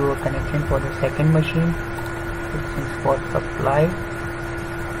will do a connection for the second machine. This is for supply,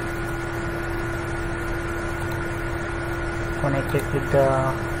 connected with the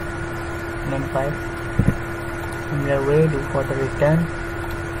main pipe. Similar way do for the return,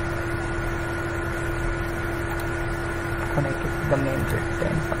 connected to the main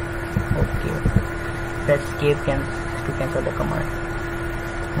return pipe. Okay, press escape to cancel the command.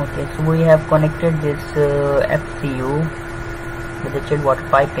 Okay, so we have connected this FCU with the chilled water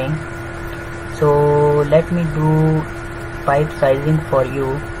piping. So let me do pipe sizing for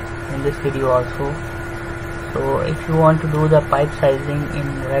you in this video also. So if you want to do the pipe sizing in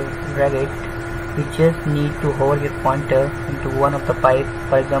Revit, you just need to hover your pointer into one of the pipe.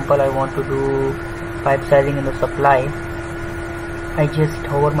 For example, I want to do pipe sizing in the supply. I just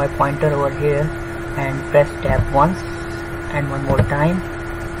hover my pointer over here and press tab once, and one more time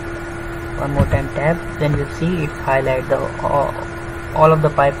tab. Then you see it's highlighted. All of the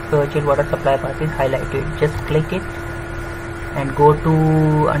pipe chilled water supply pipe is highlighted. Just click it and go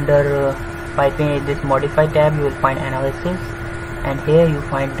to under piping, this modify tab. You will find analysis, and here you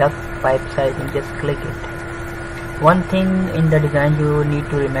find duct pipe sizing. Just click it. One thing in the design you need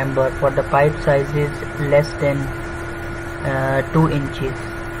to remember: for the pipe sizes less than 2 inches,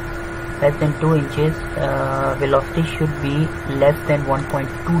 velocity should be less than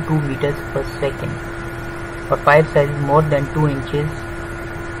 1.22 meters per second. For pipe sizes more than 2 inches,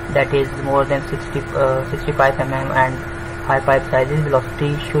 that is more than 65 mm, and high pipe sizes,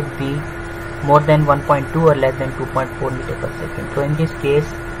 velocity should be more than 1.2 or less than 2.4 meters per second. So in this case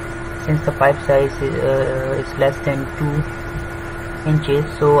since the pipe size is less than 2 inches,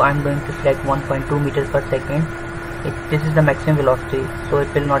 so I'm going to select 1.2 meters per second. This is the maximum velocity, so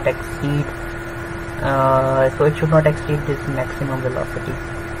it will not exceed so it should not exceed this maximum velocity.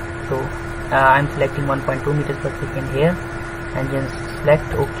 So I'm selecting 1.2 meters per second here, and then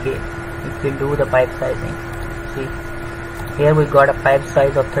select OK. It will do the pipe sizing. See, here we got a pipe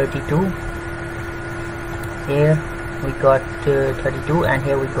size of 32, here we got 32, and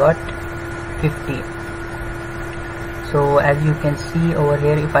here we got 50. So as you can see over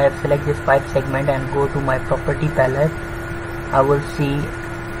here, if I select this pipe segment and go to my property palette, I will see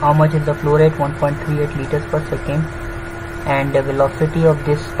how much is the flow rate, 1.38 liters per second, and the velocity of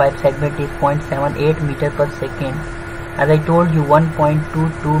this pipe segment is 0.78 meter per second. As I told you,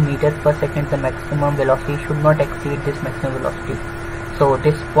 1.22 meters per second the maximum velocity, should not exceed this maximum velocity. So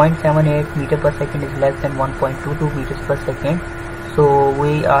this 0.78 meter per second is less than 1.22 meters per second. So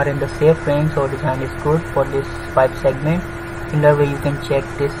we are in the safe range, so design is good for this pipe segment. Similar way you can check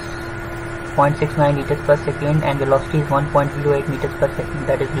this 0.69 liters per second and velocity is 1.08 meters per second,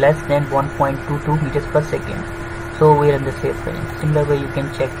 that is less than 1.22 meters per second. So we are in the safe range. Similar way you can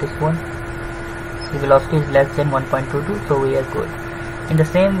check this one. The velocity is less than 1.22, so we are good. In the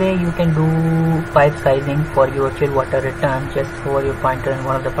same way you can do pipe sizing for your chill water return. Just hover your pointer in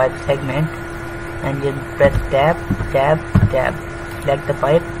one of the pipe segment and then press tab, tab, tab. Select the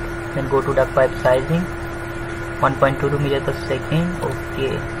pipe, then go to the pipe sizing, 1.22 meters per second.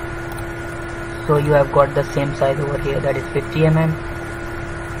 Okay, so you have got the same size over here, that is 50 mm,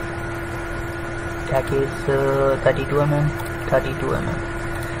 that is 32 mm, 32 mm.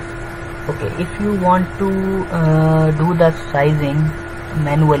 Okay, if you want to do the sizing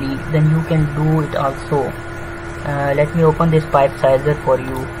manually, then you can do it also. Let me open this pipe sizer for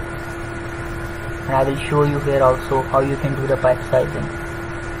you, and I will show you here also how you can do the pipe sizing.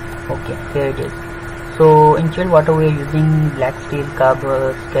 Okay, here it is. So in chill water we are using black steel carb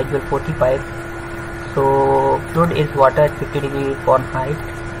schedule 40 pipe. So fluid is water at 50 degree Fahrenheit.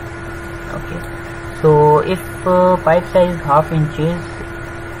 Okay, so if pipe size is half inches,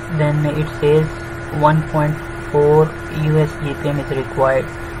 then it says 1.4 US GPM is required.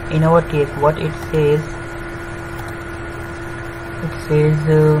 In our case, what it says,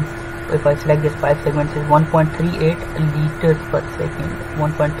 if I select this pipe segment, it says 1.38 liters per second,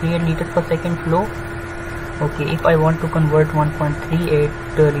 1.38 liters per second flow. Okay, if I want to convert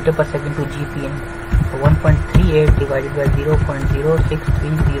 1.38 liter per second to GPM, so 1.38 divided by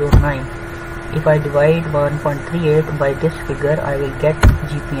 0.06309. If I divide 1.38 by this figure, I will get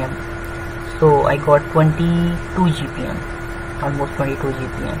GPM. So I got 22 GPM, almost 22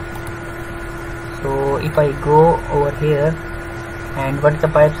 GPM. So if I go over here, and what is the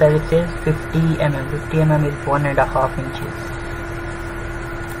pipe size? It says 50 mm. 50 mm is 1.5 inches.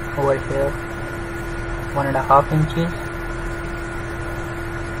 Over here, 1.5 inches.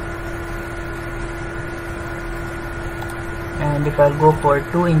 And if I'll go for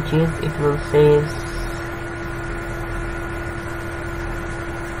 2 inches, it will say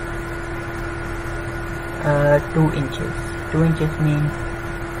 2 inches. 2 inches means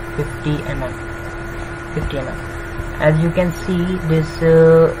 50 mm. 50 mm. As you can see, this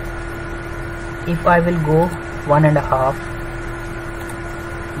if I will go 1.5,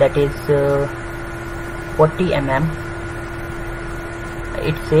 that is 40 mm.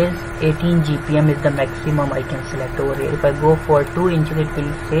 It says 18 GPM is the maximum I can select over here. If I go for 2 inches, it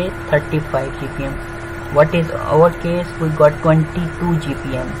will say 35 GPM. What is our case? We got 22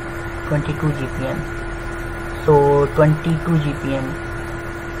 GPM. 22 GPM. So 22 GPM.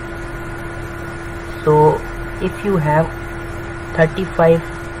 So if you have 35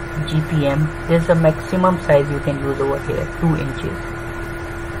 GPM, this is the maximum size you can use over here, 2 inches.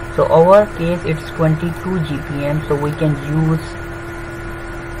 So our case it's 22 GPM, so we can use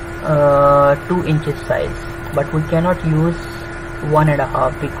 2 inches size, but we cannot use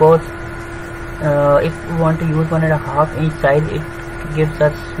 1.5, because if we want to use 1.5 inch size, it gives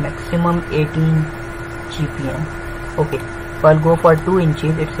us maximum 18 GPM. Okay, so I'll go for 2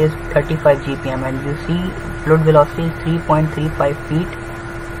 inches. It says 35 GPM, and you see fluid velocity is 3.35 feet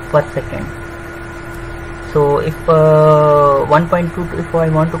per second. So if 1.2, if I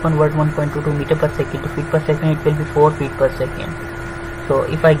want to convert 1.22 meter per second to feet per second, it will be 4 feet per second. So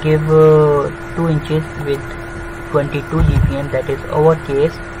if I give 2 inches with 22 GPM, that is our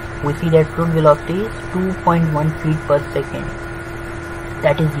case, we see that fluid velocity is 2.1 feet per second.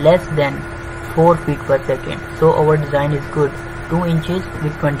 That is less than 4 feet per second. So our design is good, 2 inches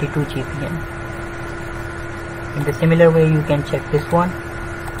with 22 GPM. In the similar way you can check this one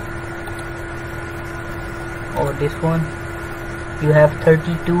or this one. you have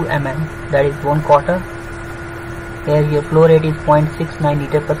 32 mm, that is 1/4. Here your flow rate is 0.69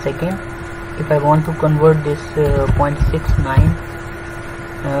 liter per second. If I want to convert this 0.69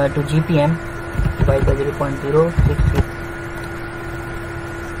 to GPM, divide by 0.066.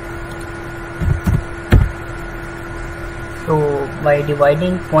 So by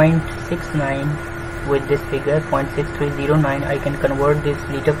dividing 0.69 with this figure 0.6309, I can convert this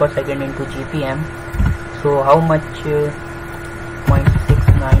liter per second into GPM. So how much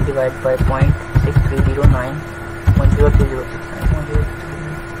 0.69 divided by 0.6309, 0.03069.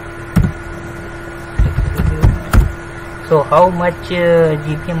 So how much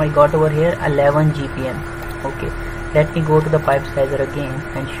GPM I got over here? 11 GPM. Okay, let me go to the pipe sizer again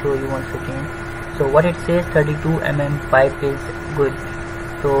and show you once again. So what it says, 32 mm pipe is good.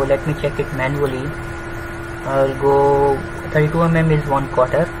 So let me check it manually. I'll go 32 mm is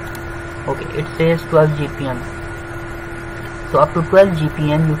 1/4. Okay, it says 12 GPM. So up to 12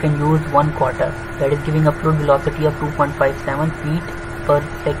 GPM you can use 1/4. That is giving a fluid velocity of 2.57 feet per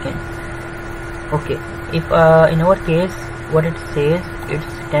second. Okay, if in our case what it says,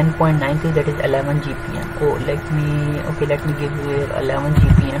 it's 10.93, that is 11 GPM. Oh, let me give you here 11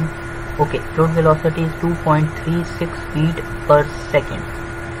 GPM. Okay, fluid velocity is 2.36 feet per second.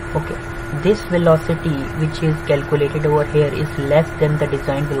 Okay, this velocity which is calculated over here is less than the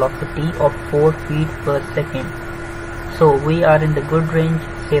design velocity of 4 feet per second. So we are in the good range,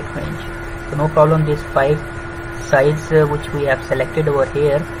 safe range. So no problem, this pipe size which we have selected over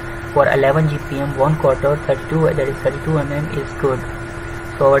here for 11 GPM 1/4 32, that is 32 mm is good.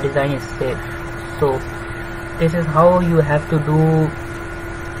 So our design is safe. So this is how you have to do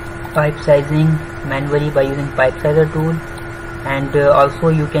pipe sizing manually by using pipe sizer tool, and also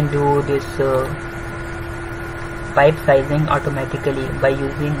you can do this pipe sizing automatically by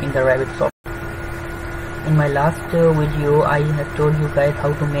using in the Revit software. In my last video I have told you guys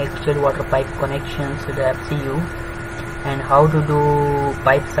how to make chilled water pipe connections to the FCU and how to do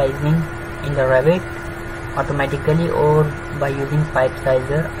pipe sizing in the Revit automatically or by using pipe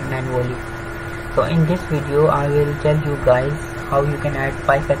sizer manually. So in this video I will tell you guys how you can add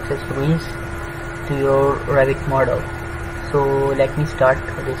pipe accessories to your Revit model. So let me start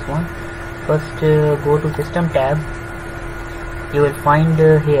this one. First go to System tab. You will find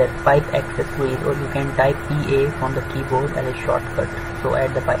here pipe accessories, or you can type EA on the keyboard as a shortcut. So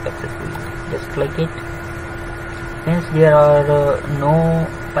add the pipe accessories. Just click it. Since there are no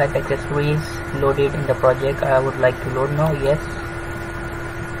pipe accessories loaded in the project, I would like to load now. Yes.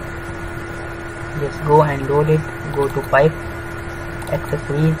 Just go and load it. Go to pipe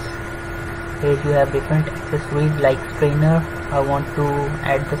accessories. Here you have different accessories like strainer. I want to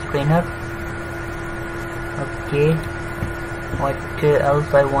add the strainer. Okay, what else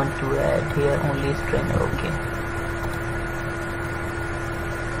I want to add here? Only strainer. Okay,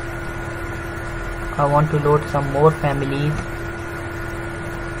 I want to load some more families.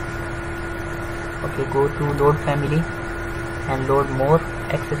 Okay, go to load family and load more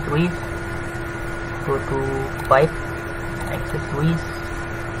accessories. Go to pipe accessories,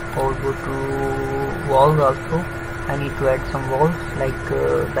 or go to walls also. I need to add some walls like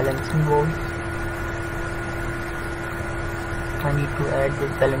balancing walls. I need to add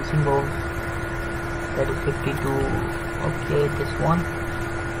this balancing walls, that is 52. Okay, this one.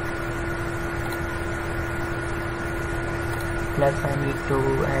 Plus I need to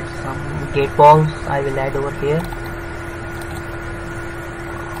add some gate walls. I will add over here.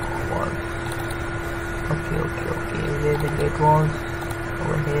 Walls. Okay. Where the gate walls?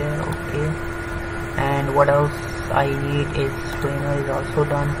 Over here. Okay. And what else I need is strainer is also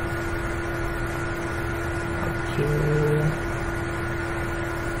done. Okay.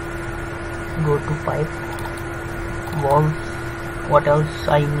 Go to pipe walls. What else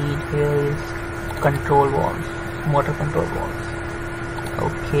I need here is control walls, motor control walls.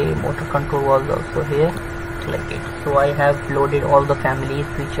 Okay, motor control walls also here. Click it. So I have loaded all the families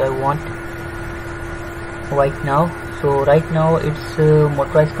which I want right now. So right now it's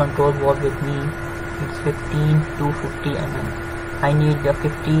motorized control wall with me. It's 15 to 50 mm. I need the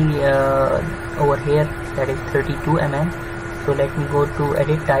 50 over here, that is 32 mm. So let me go to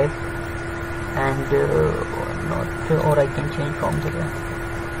edit type and or I can change from there.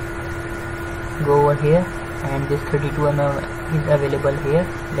 Go over here and this 32 mm is available here.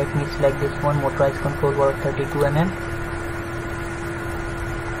 Let me select this one, motorized control wall 32 mm,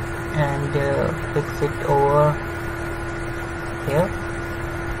 and fix it over here,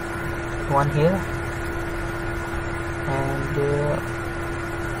 one here, and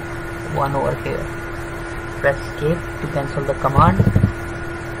one over here. Press escape to cancel the command.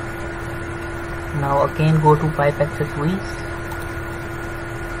 Now again go to pipe accessories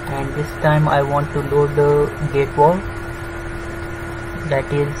and this time I want to load the gate wall.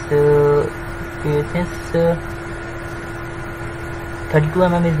 That is since 32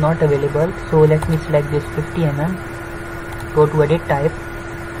 mm is not available, so let me select this 50 mm, go to edit type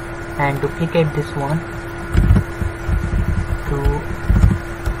and duplicate this one to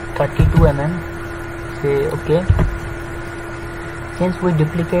 32 mm, say OK. Since we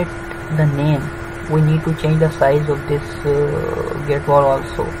duplicate the name, we need to change the size of this gate wall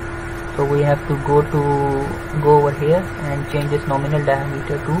also, so we have to go over here and change this nominal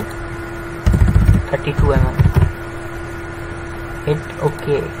diameter to 32 mm. Hit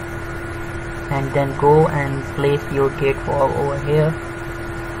OK and then go and place your gate wall over here.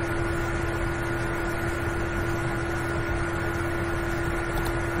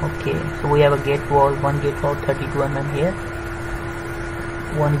 Okay, so we have a gate wall, one gate wall 32 mm here,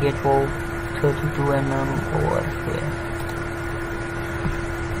 one gate wall 32 mm over here.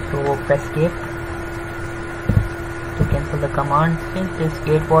 So press escape to cancel the command. Since this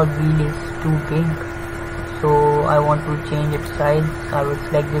gate wall wheel is too big, so I want to change its size, I will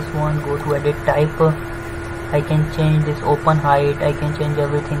select this one, go to edit type. I can change this open height, I can change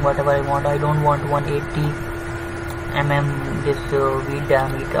everything whatever I want. I don't want 180 mm this wheel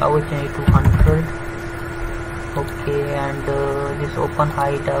diameter, I will change it to 100. Okay, and this open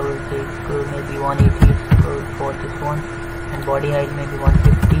height I will take maybe 180 for this one, and body height maybe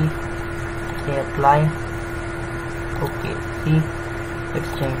 150. Say apply. Okay, see,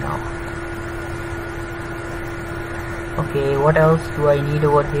 it's changed now. Okay, what else do I need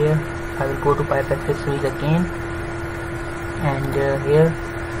over here? I will go to pipe accessories again, and here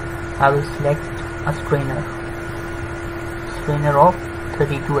I will select a strainer of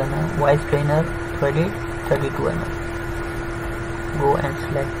 32 mm, Y strainer threaded 32 mm. Go and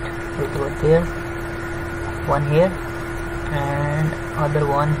select it over there, one here and other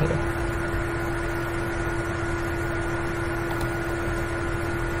one here.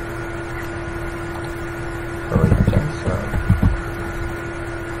 So it cancel.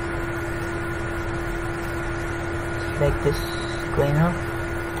 Select this strainer,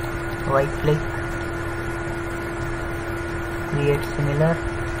 right click, create similar,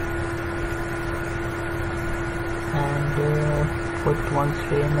 and put one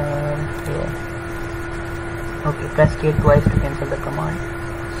strainer here. Okay, press K twice to cancel the command.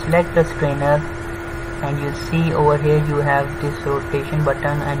 Select the strainer, and you see over here you have this rotation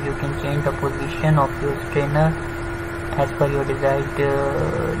button, and you can change the position of your strainer as per your desired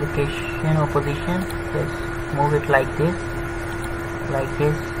location or position. Just move it like this,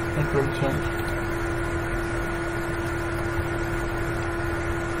 it will change.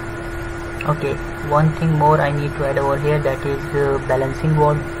 Okay, one thing more I need to add over here, that is balancing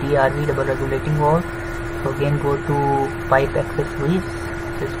wall, DRV, double regulating wall. So again go to pipe accessories,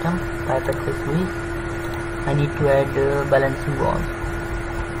 system, pipe accessories. I need to add balancing wall.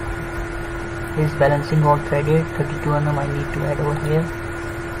 This balancing wall threaded 32 mm I need to add over here.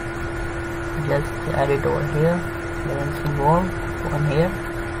 Just add it over here, balancing wall, one here,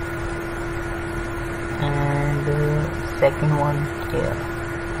 and second one here.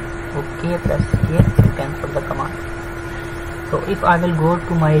 Okay, press here to cancel the command. So if I will go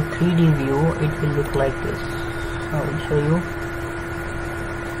to my 3D view, it will look like this. I will show you.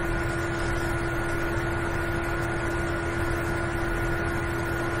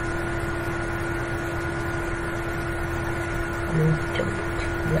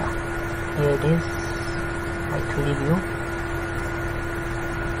 Yeah, here it is, my 3D view.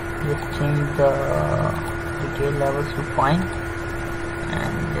 Just change the detail levels to fine,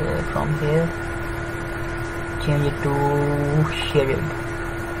 and from here change it to shaded.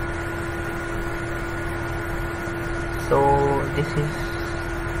 So this is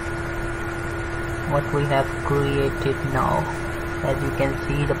what we have created now. As you can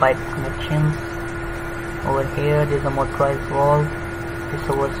see, the pipe connections over here. There is a motorized valve, this is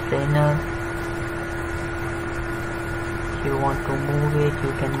our strainer. If you want to move it,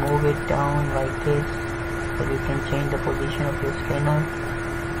 you can move it down like this, so you can change the position of your strainer.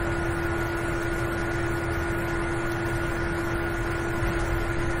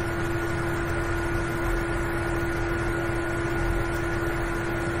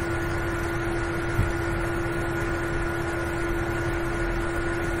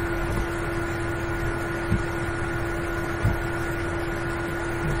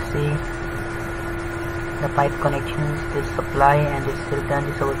 See the pipe connections, this supply and this return,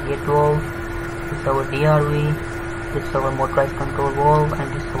 this is our gate valve, this is our DRV, this is our motorized control valve,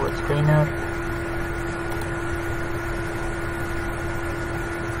 and this is our strainer.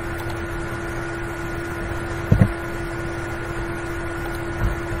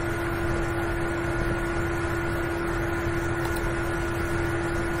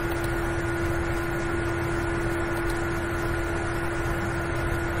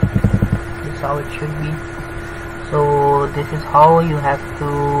 how it should be. So this is how you have to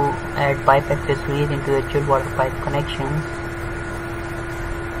add pipe accessories into your chilled water pipe connections.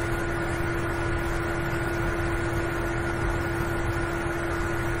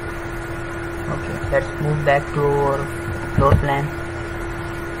 Okay, let's move back to our floor plan.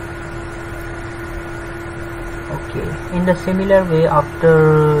 Okay, in the similar way,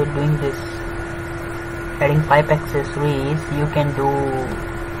 after doing this, adding pipe accessories, you can do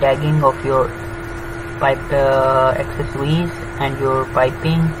tagging of your pipe accessories and your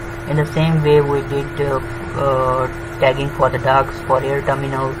piping in the same way we did tagging for the ducts, for air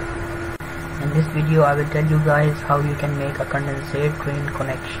terminals. In this video I will tell you guys how you can make a condensate drain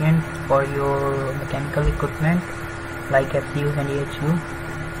connection for your mechanical equipment like FCUs and AHU.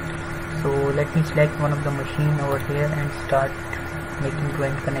 So let me select one of the machine over here and start making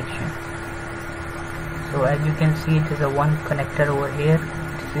drain connection. So as you can see, it is a one connector over here.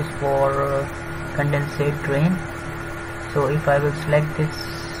 This is for condensate drain. So if I will select this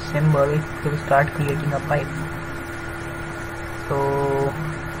symbol, it will start creating a pipe. So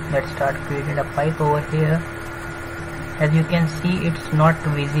let's start creating a pipe over here. As you can see, it's not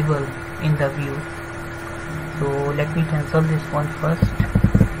visible in the view. So let me cancel this one first,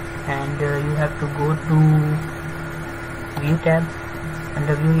 and you have to go to view tab.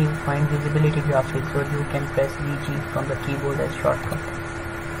 Under view you will find visibility graphics, or you can press VG from the keyboard as shortcut.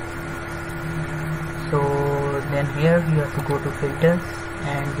 So then here you have to go to filters,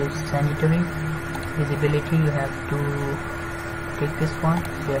 and this sanitary visibility you have to take this one,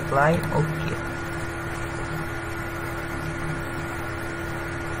 say apply.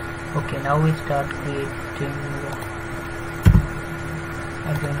 Okay, now we start creating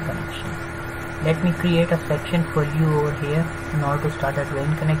a drain connection. Let me create a section for you over here in order to start a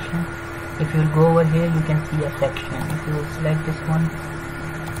drain connection. If you will go over here, you can see a section. If you will select this one,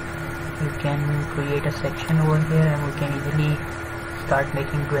 you can create a section over here, and we can easily start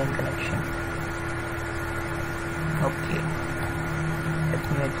making drain connection. Okay, let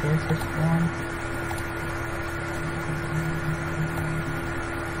me adjust this one.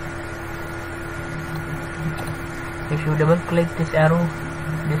 Okay. If you double click this arrow,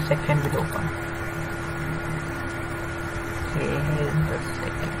 this section will open. Okay, here's the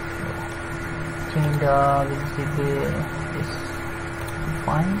second flow. Change the visibility, this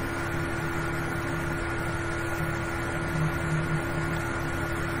fine.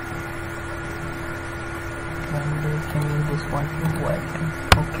 And we can use this one to white.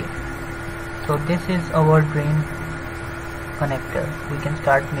 Okay, so this is our drain connector. We can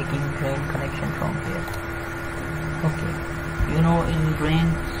start making drain connection from here. Okay, you know, in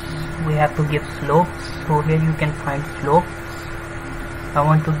drains we have to give slopes, so here you can find slopes. I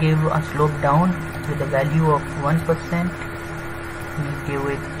want to give a slope down with a value of 1%. We give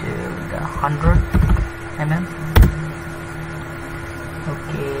it 100 mm.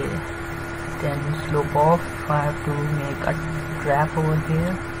 Okay, then slope off, I have to make a trap over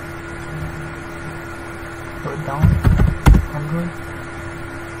here. Go down 100,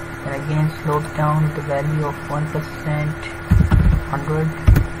 and again slope down with the value of 1%, 100.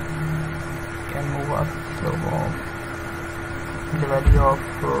 Can move up, slope off with the value of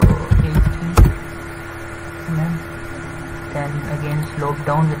 80 mm. Then again slope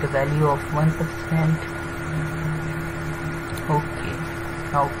down with the value of 1%. Okay,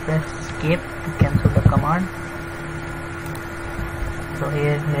 now press escape to cancel the command. So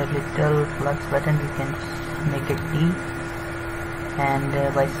here little plus button, you can make it T, and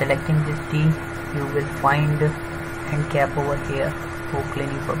by selecting this T you will find end cap over here for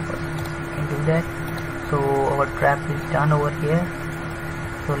cleaning purpose. You can do that. So our trap is done over here.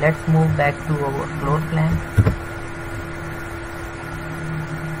 So let's move back to our floor plan.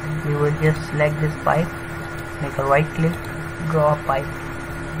 We will just select this pipe, make a right click, draw a pipe.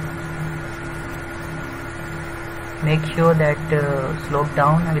 Make sure that slope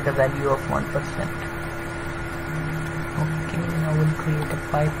down with a value of 1%. Okay, now we'll create a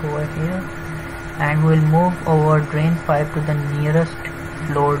pipe over here, and we'll move our drain pipe to the nearest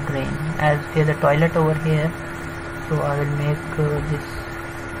floor drain. As there's a toilet over here, so I will make this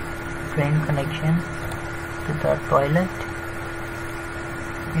drain connection to the toilet.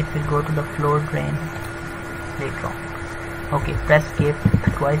 It will go to the floor drain later on. Okay, press escape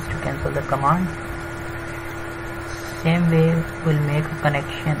twice to cancel the command. Same way we'll make a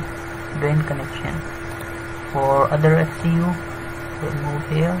connection, drain connection for other FCU. We'll move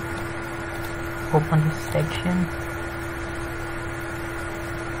here, open this section.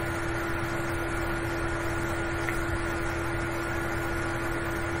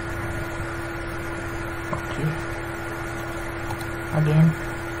 Okay, again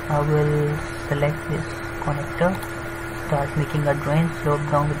I will select this connector, start making a drain, slope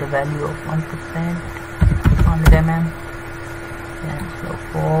down with the value of 1%, 100 mm, and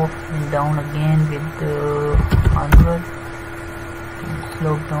slope off and down again with the 100, and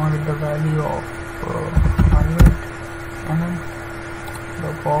slope down with the value of 100 mm,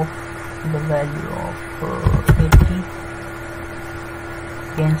 slope off with the value of 80,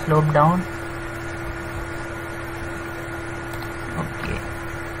 again slope down. Okay,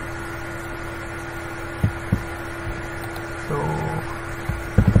 so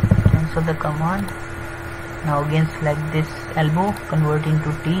cancel the command. Now again select this elbow, convert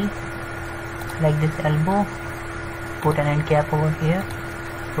into T, select this elbow, put an end cap over here.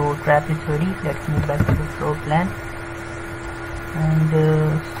 So trap is ready. Let's move back to the floor plan and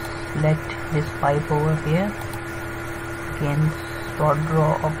select this pipe over here. Again start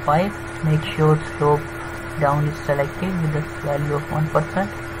draw a pipe, make sure slope down is selected with the value of 1%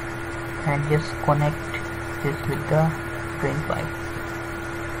 and just connect this with the drain pipe.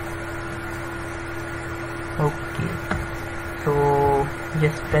 Okay, so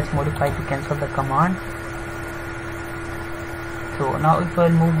just press modify to cancel the command. So now if I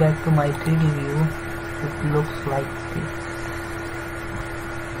move back to my 3D view, it looks like this.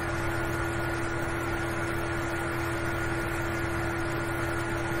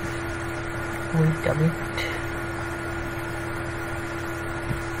 Wait a bit.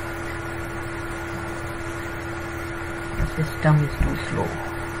 The system is too slow.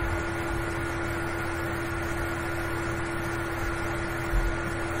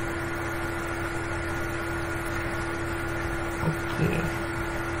 Okay.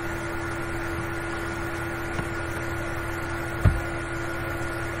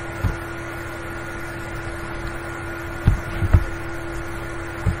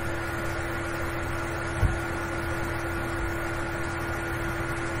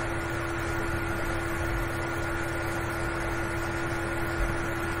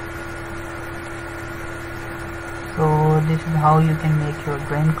 So this is how you can make your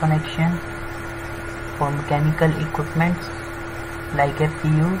drain connection for mechanical equipments like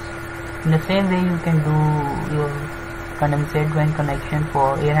FPUs. In the same way you can do your condensate drain connection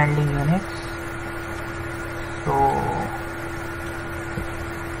for air handling units. So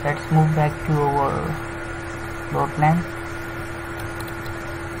let's move back to our floor plan.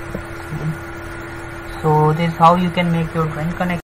 So this is how you can make your drain connection.